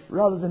achieve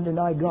rather than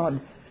deny God?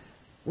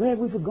 Where have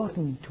we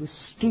forgotten to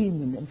esteem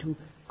them and to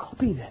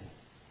copy them?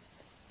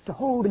 To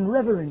hold in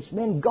reverence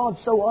men God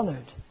so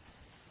honored?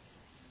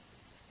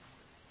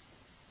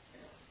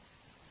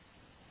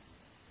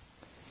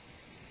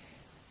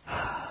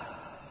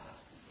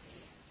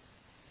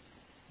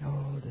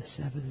 Oh, the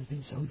Sabbath has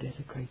been so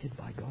desecrated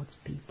by God's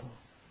people.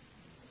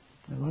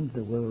 No wonder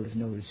the world has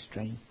no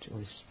restraint or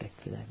respect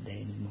for that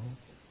day anymore.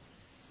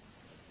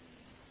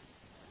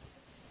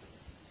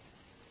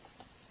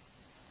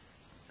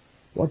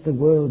 What the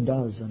world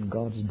does on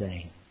God's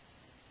day,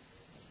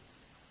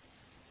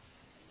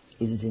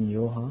 is it in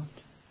your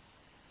heart?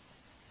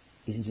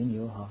 Is it in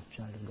your heart,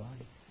 child of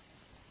God?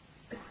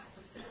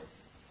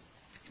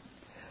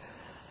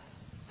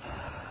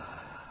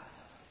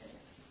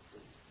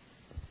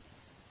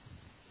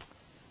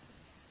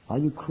 Are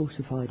you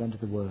crucified unto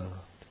the world?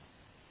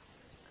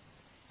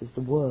 Is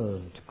the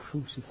world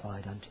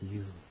crucified unto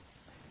you?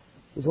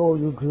 Is all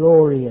you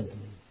glory in,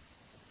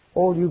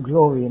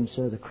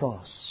 sir, the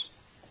cross?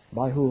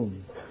 By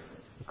whom?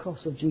 The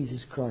cross of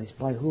Jesus Christ,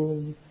 by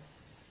whom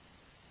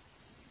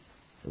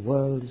the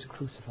world is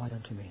crucified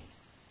unto me,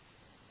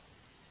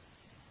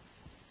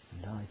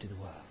 and I to the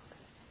world.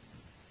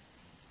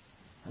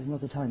 Has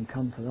not the time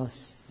come for us,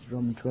 as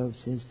Romans 12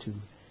 says, to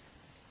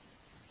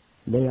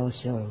lay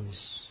ourselves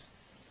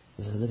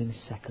as a living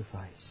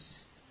sacrifice?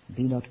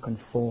 Be not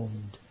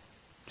conformed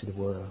to the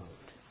world.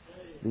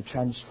 Be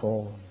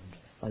transformed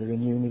by the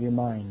renewing of your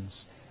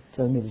minds.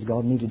 Tell me, does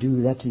God need to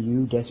do that to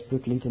you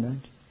desperately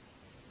tonight?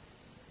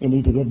 You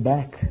need to get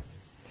back.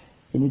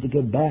 You need to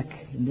get back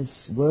in this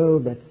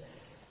world that,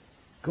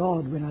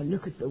 God, when I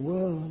look at the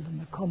world and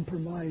the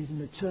compromise in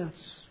the church,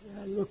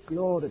 when I look,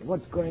 Lord, at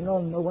what's going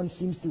on, no one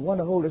seems to want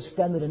to hold a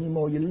standard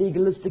anymore. You're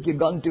legalistic, you've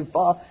gone too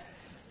far.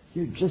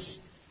 You're just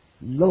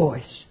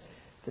lowish.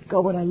 But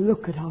God, when I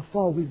look at how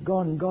far we've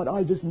gone, God,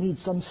 I just need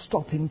some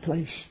stopping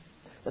place,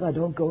 that I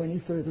don't go any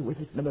further with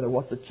it, no matter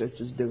what the church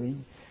is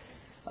doing.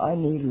 I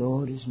need,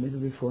 Lord, as never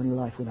before in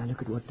life, when I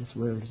look at what this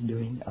world is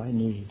doing, I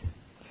need,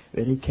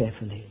 very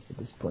carefully at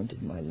this point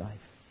in my life,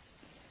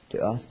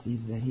 to ask Thee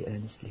very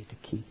earnestly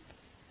to keep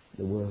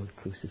the world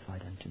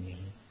crucified unto me,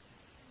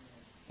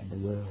 and the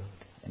world,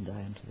 and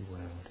I unto the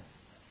world.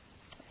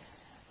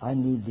 I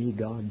need Thee,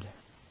 God,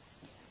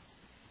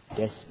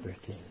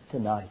 desperately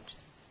tonight.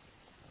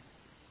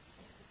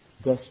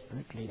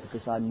 Desperately,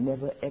 because I'm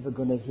never ever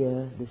going to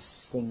hear this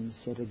thing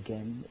said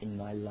again in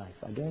my life.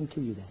 I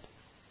guarantee you that.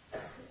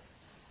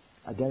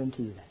 I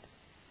guarantee you that.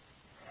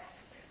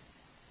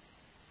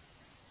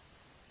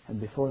 And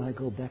before I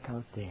go back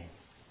out there,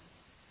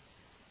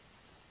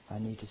 I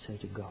need to say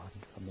to God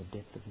from the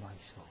depth of my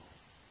soul,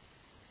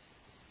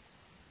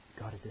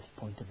 God, at this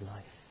point of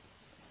life,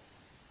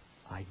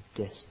 I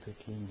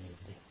desperately need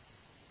Thee.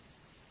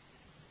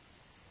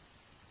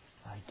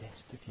 I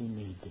desperately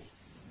need Thee.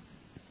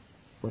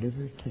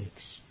 Whatever it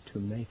takes to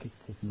make it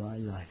that my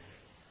life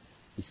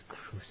is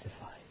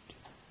crucified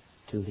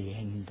till the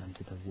end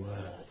unto the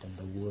world, and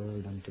the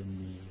world unto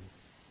me.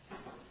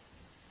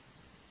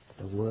 That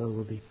the world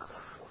will be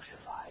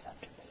crucified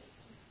unto me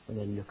when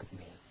they look at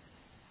me.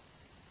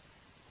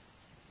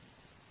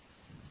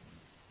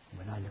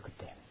 When I look at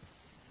them,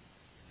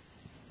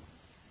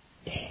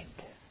 dead.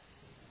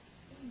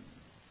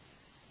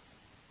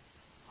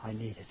 I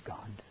need it,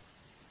 God,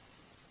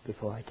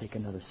 before I take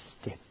another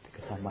step,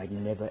 because I might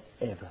never,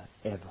 ever,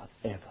 ever,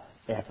 ever,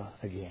 ever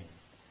again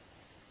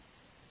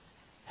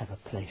have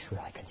a place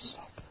where I can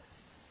stop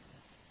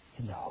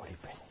in the holy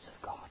presence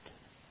of God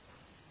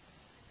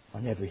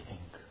on everything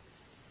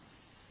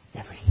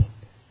that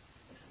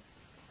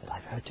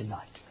I've heard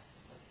tonight.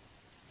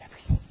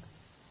 Everything.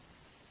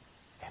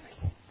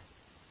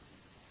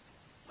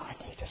 I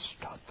need to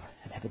stop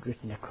and have it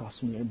written across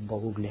me in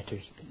bold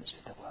letters, business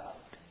with the world.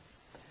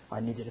 I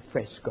need it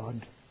afresh,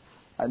 God.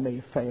 I may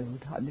have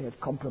failed, I may have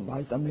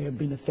compromised, I may have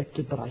been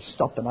affected, but I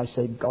stop and I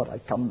say, God, I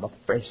come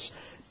afresh,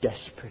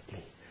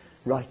 desperately.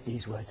 Write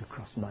these words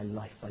across my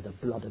life by the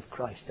blood of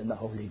Christ and the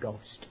Holy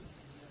Ghost.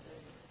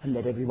 And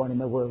let everyone in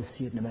the world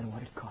see it, no matter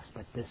what it costs,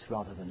 but this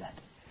rather than that,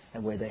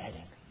 and where they're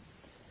heading.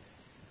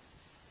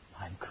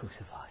 I'm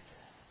crucified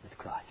with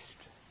Christ.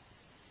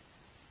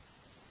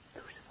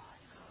 Crucified.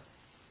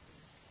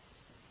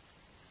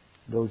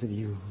 Those of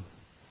you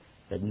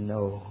that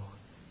know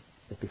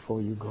that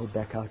before you go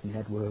back out in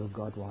that world,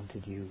 God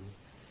wanted you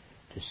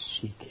to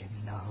seek Him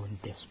now in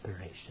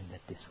desperation,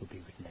 that this will be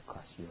written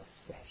across your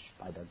flesh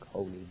by the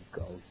Holy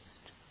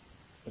Ghost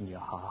in your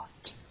heart,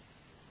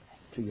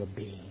 to your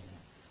being.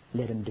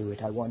 Let Him do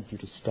it. I want you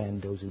to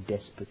stand, those who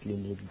desperately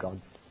need God,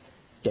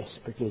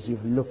 desperately, as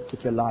you've looked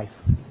at your life,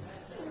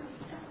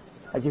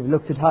 as you've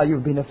looked at how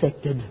you've been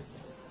affected,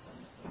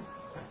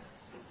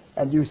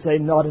 and you say,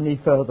 not any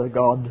further,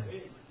 God.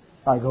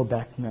 I go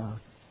back now.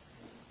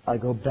 I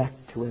go back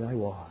to where I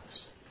was.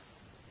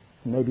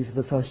 Maybe for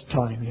the first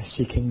time you're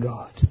seeking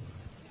God.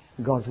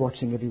 God's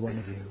watching every one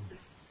of you.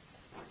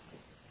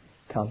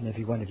 Come,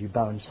 every one of you,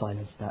 bow in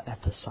silence now,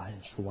 after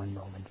silence for one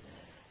moment.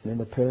 And in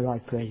the prayer I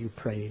pray, you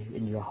pray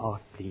in your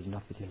heart, please,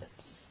 not with your lips.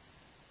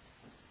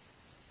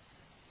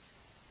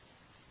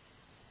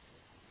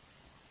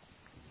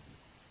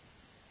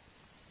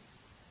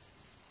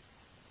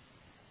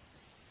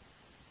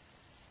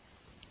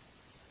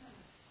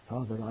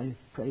 Father, I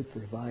prayed for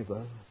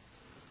revival.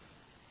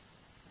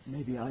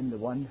 Maybe I'm the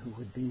one who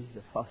would be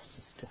the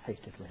fastest to hate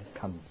it when it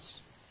comes.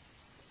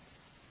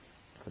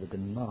 For the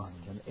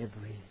demands on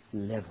every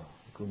level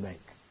it will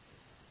make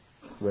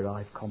where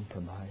I've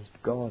compromised.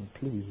 God,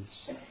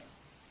 please.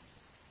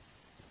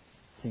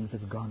 Things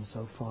have gone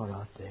so far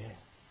out there,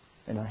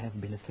 and I have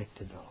been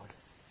affected, Lord.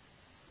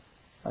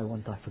 I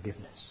want Thy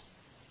forgiveness.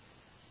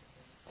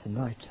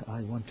 Tonight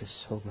I want to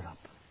sober up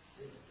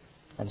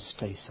and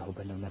stay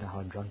sober, no matter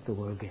how drunk the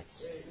world gets,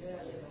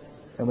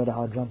 no matter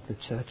how drunk the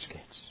church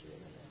gets,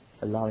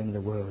 allowing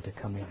the world to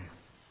come in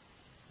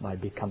by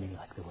becoming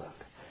like the world.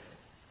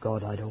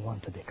 God, I don't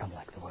want to become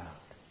like the world.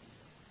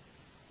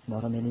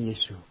 Not on any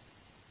issue,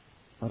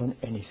 not on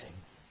anything.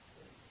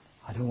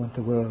 I don't want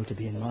the world to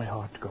be in my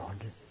heart,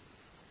 God.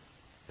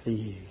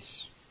 Please,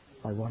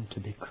 I want to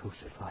be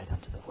crucified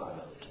unto the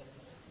world,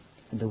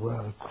 and the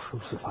world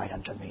crucified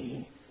unto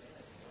me.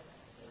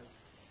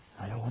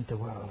 I don't want the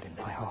world in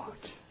my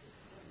heart.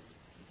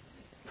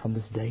 From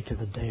this day to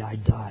the day I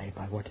die,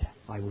 by what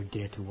I would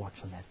dare to watch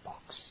on that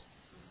box.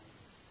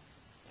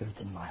 If it's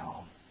in my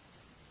home.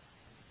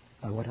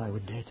 By what I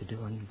would dare to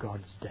do on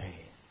God's day.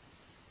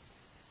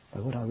 By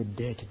what I would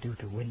dare to do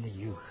to win the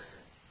youth.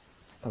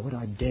 By what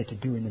I dare to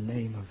do in the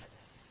name of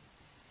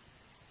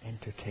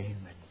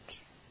entertainment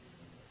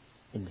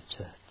in the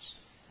church.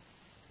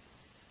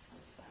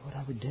 what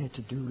I would dare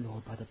to do,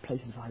 Lord, by the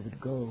places I would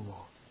go,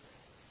 or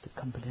the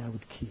company I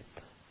would keep,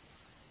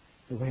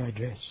 the way I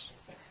dress.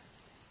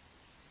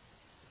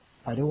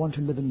 I don't want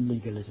to live in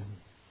legalism.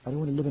 I don't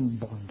want to live in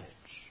bondage,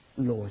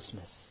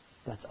 lawlessness.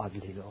 That's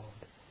ugly, Lord.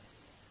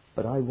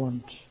 But I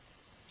want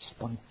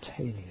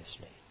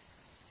spontaneously,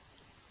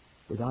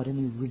 without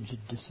any rigid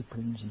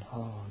disciplines and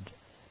hard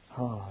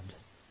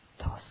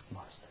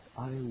taskmaster.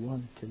 I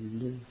want to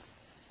live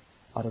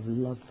out of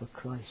love for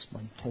Christ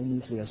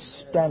spontaneously, a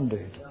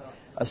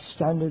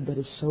standard that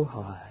is so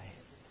high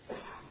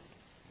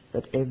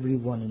that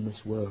everyone in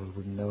this world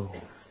would know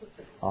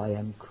I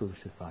am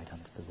crucified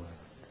unto the world.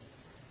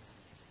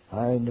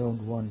 I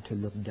don't want to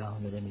look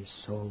down at any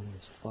soul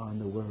as far in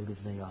the world as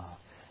they are.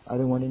 I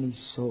don't want any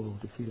soul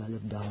to feel I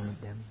look down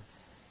at them.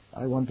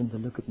 I want them to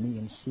look at me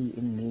and see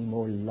in me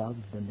more love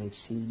than they've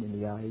seen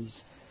in the eyes,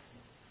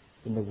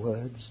 in the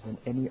words, than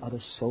any other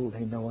soul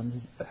they know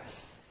on earth.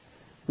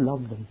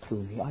 Love them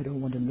through me. I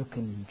don't want to look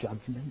in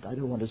judgment. I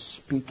don't want to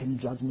speak in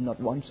judgment, not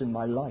once in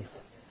my life.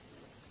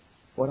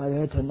 What I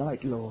heard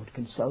tonight, Lord,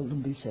 can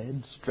seldom be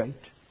said straight.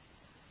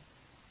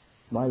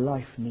 My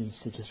life needs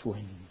to just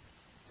win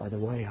by the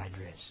way I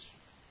dress,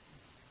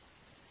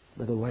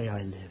 by the way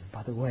I live,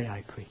 by the way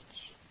I preach.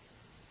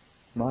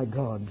 My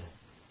God,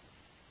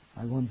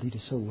 I want Thee to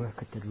so work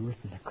at that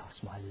written across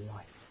my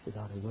life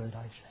without a word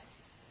I say.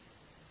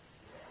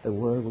 The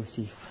world will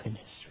see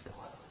finished with the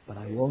world, but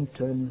I won't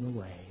turn them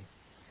away.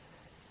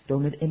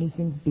 Don't let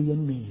anything be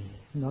in me,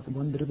 not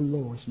one bit of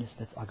lawlessness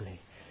that's ugly.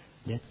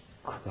 Let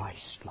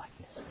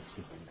Christ-likeness be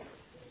seen.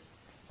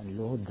 And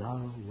Lord,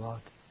 Thou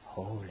art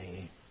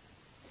holy.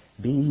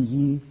 Be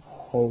ye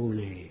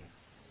holy,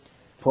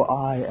 for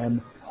I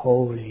am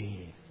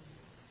holy.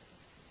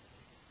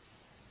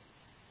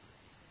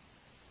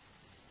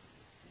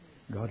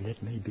 God,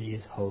 let me be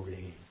as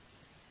holy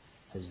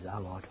as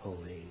Thou art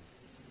holy,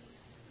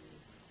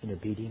 in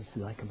obedience to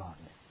Thy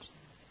commandment.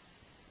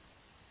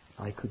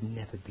 I could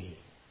never be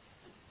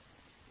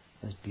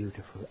as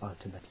beautiful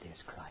ultimately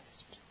as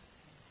Christ.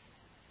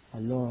 I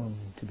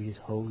long to be as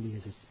holy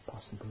as it's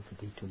possible for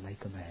Thee to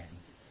make a man.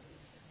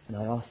 And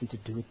I ask Thee to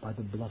do it by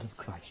the blood of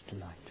Christ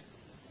tonight.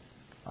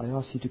 I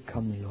ask Thee to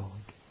come,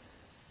 Lord,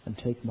 and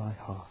take my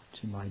heart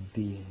and my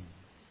being.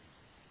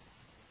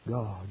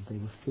 God, they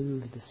were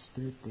filled with the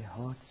Spirit, their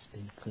hearts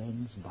been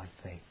cleansed by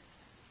faith.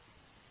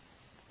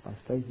 By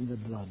faith in the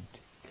blood,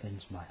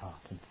 cleanse my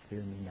heart and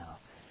fill me now.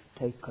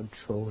 Take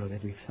control of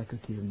every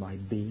faculty of my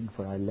being,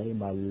 for I lay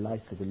my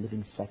life as a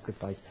living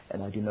sacrifice,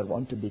 and I do not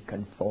want to be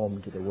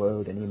conformed to the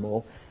world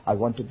anymore. I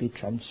want to be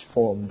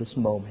transformed this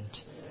moment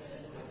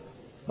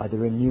by the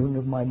renewing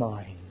of my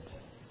mind.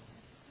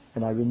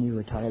 And I renew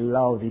it. I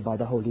allow Thee by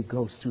the Holy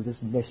Ghost through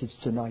this message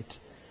tonight,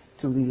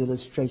 through these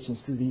illustrations,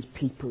 through these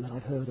people that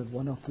I've heard of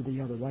one after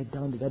the other, right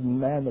down to that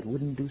man that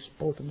wouldn't do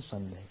sport on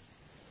Sunday.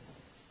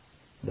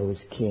 Though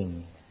his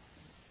king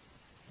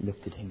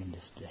looked at him in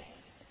disdain.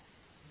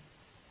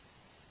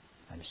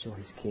 I'm sure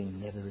his king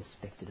never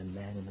respected a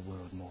man in the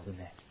world more than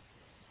that.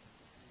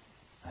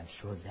 I'm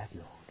sure of that,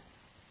 Lord.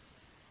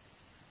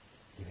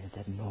 Even at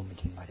that moment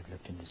he might have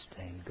looked in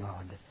disdain.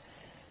 God,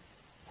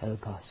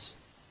 help us.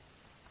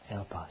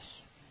 Help us.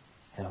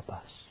 Help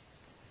us.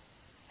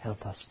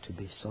 Help us to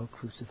be so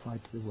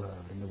crucified to the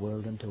world and the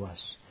world unto us,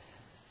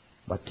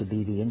 but to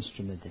be the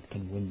instrument that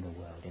can win the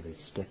world every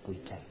step we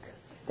take.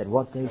 That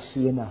what they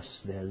see in us,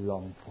 they'll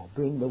long for.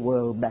 Bring the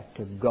world back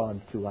to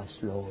God through us,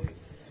 Lord.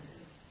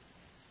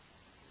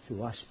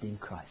 Through us being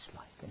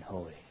Christ-like and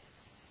holy,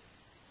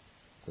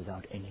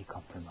 without any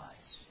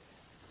compromise.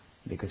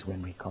 Because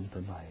when we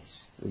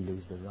compromise, we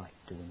lose the right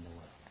to win the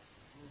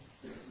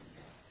world.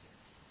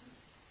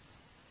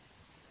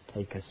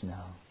 Take us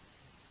now.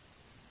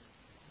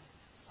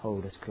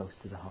 Hold us close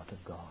to the heart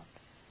of God.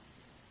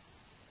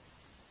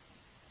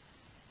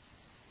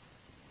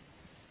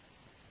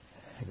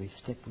 Every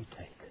step we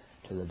take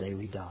till the day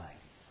we die,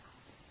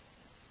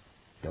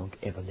 don't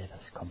ever let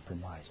us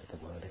compromise with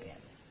the world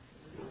again.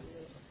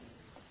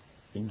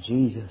 In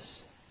Jesus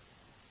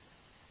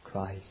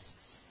Christ's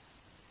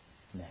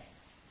name.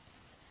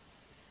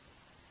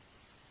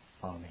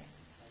 Amen.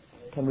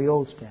 Can we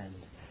all stand?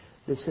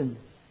 Listen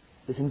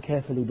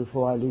carefully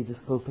before I leave this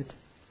pulpit.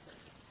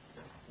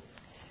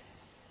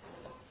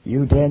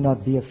 You dare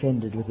not be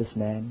offended with this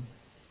man.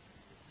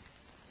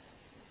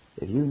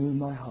 If you knew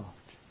my heart,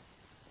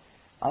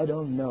 I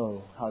don't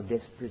know how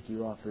desperate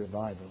you are for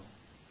revival.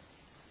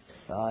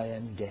 I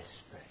am desperate.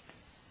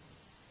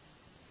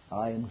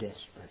 I am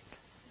desperate.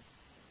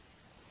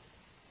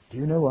 Do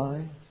you know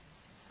why?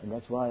 And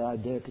that's why I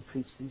dare to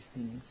preach these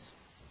things.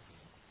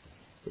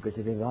 Because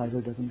if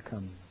revival doesn't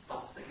come,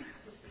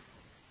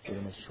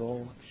 within a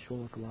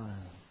short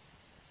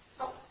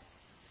while,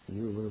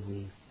 you will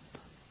weep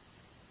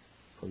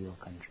for your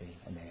country,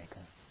 America.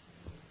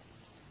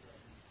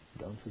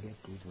 Don't forget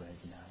these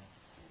words now.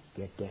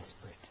 Get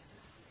desperate.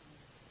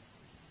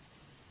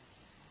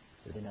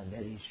 Within a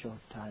very short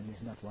time,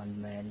 there's not one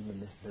man in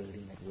this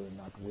building that will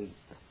not weep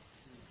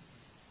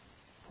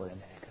for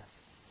America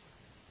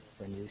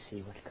when you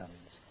see what comes.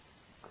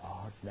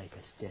 God, make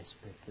us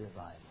desperate for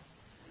revival.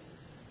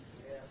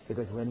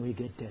 Because when we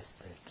get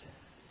desperate,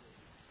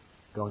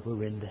 God will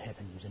rend the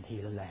heavens and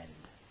heal a land.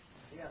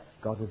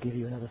 God will give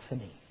you another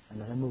Finney,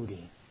 another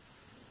Moody,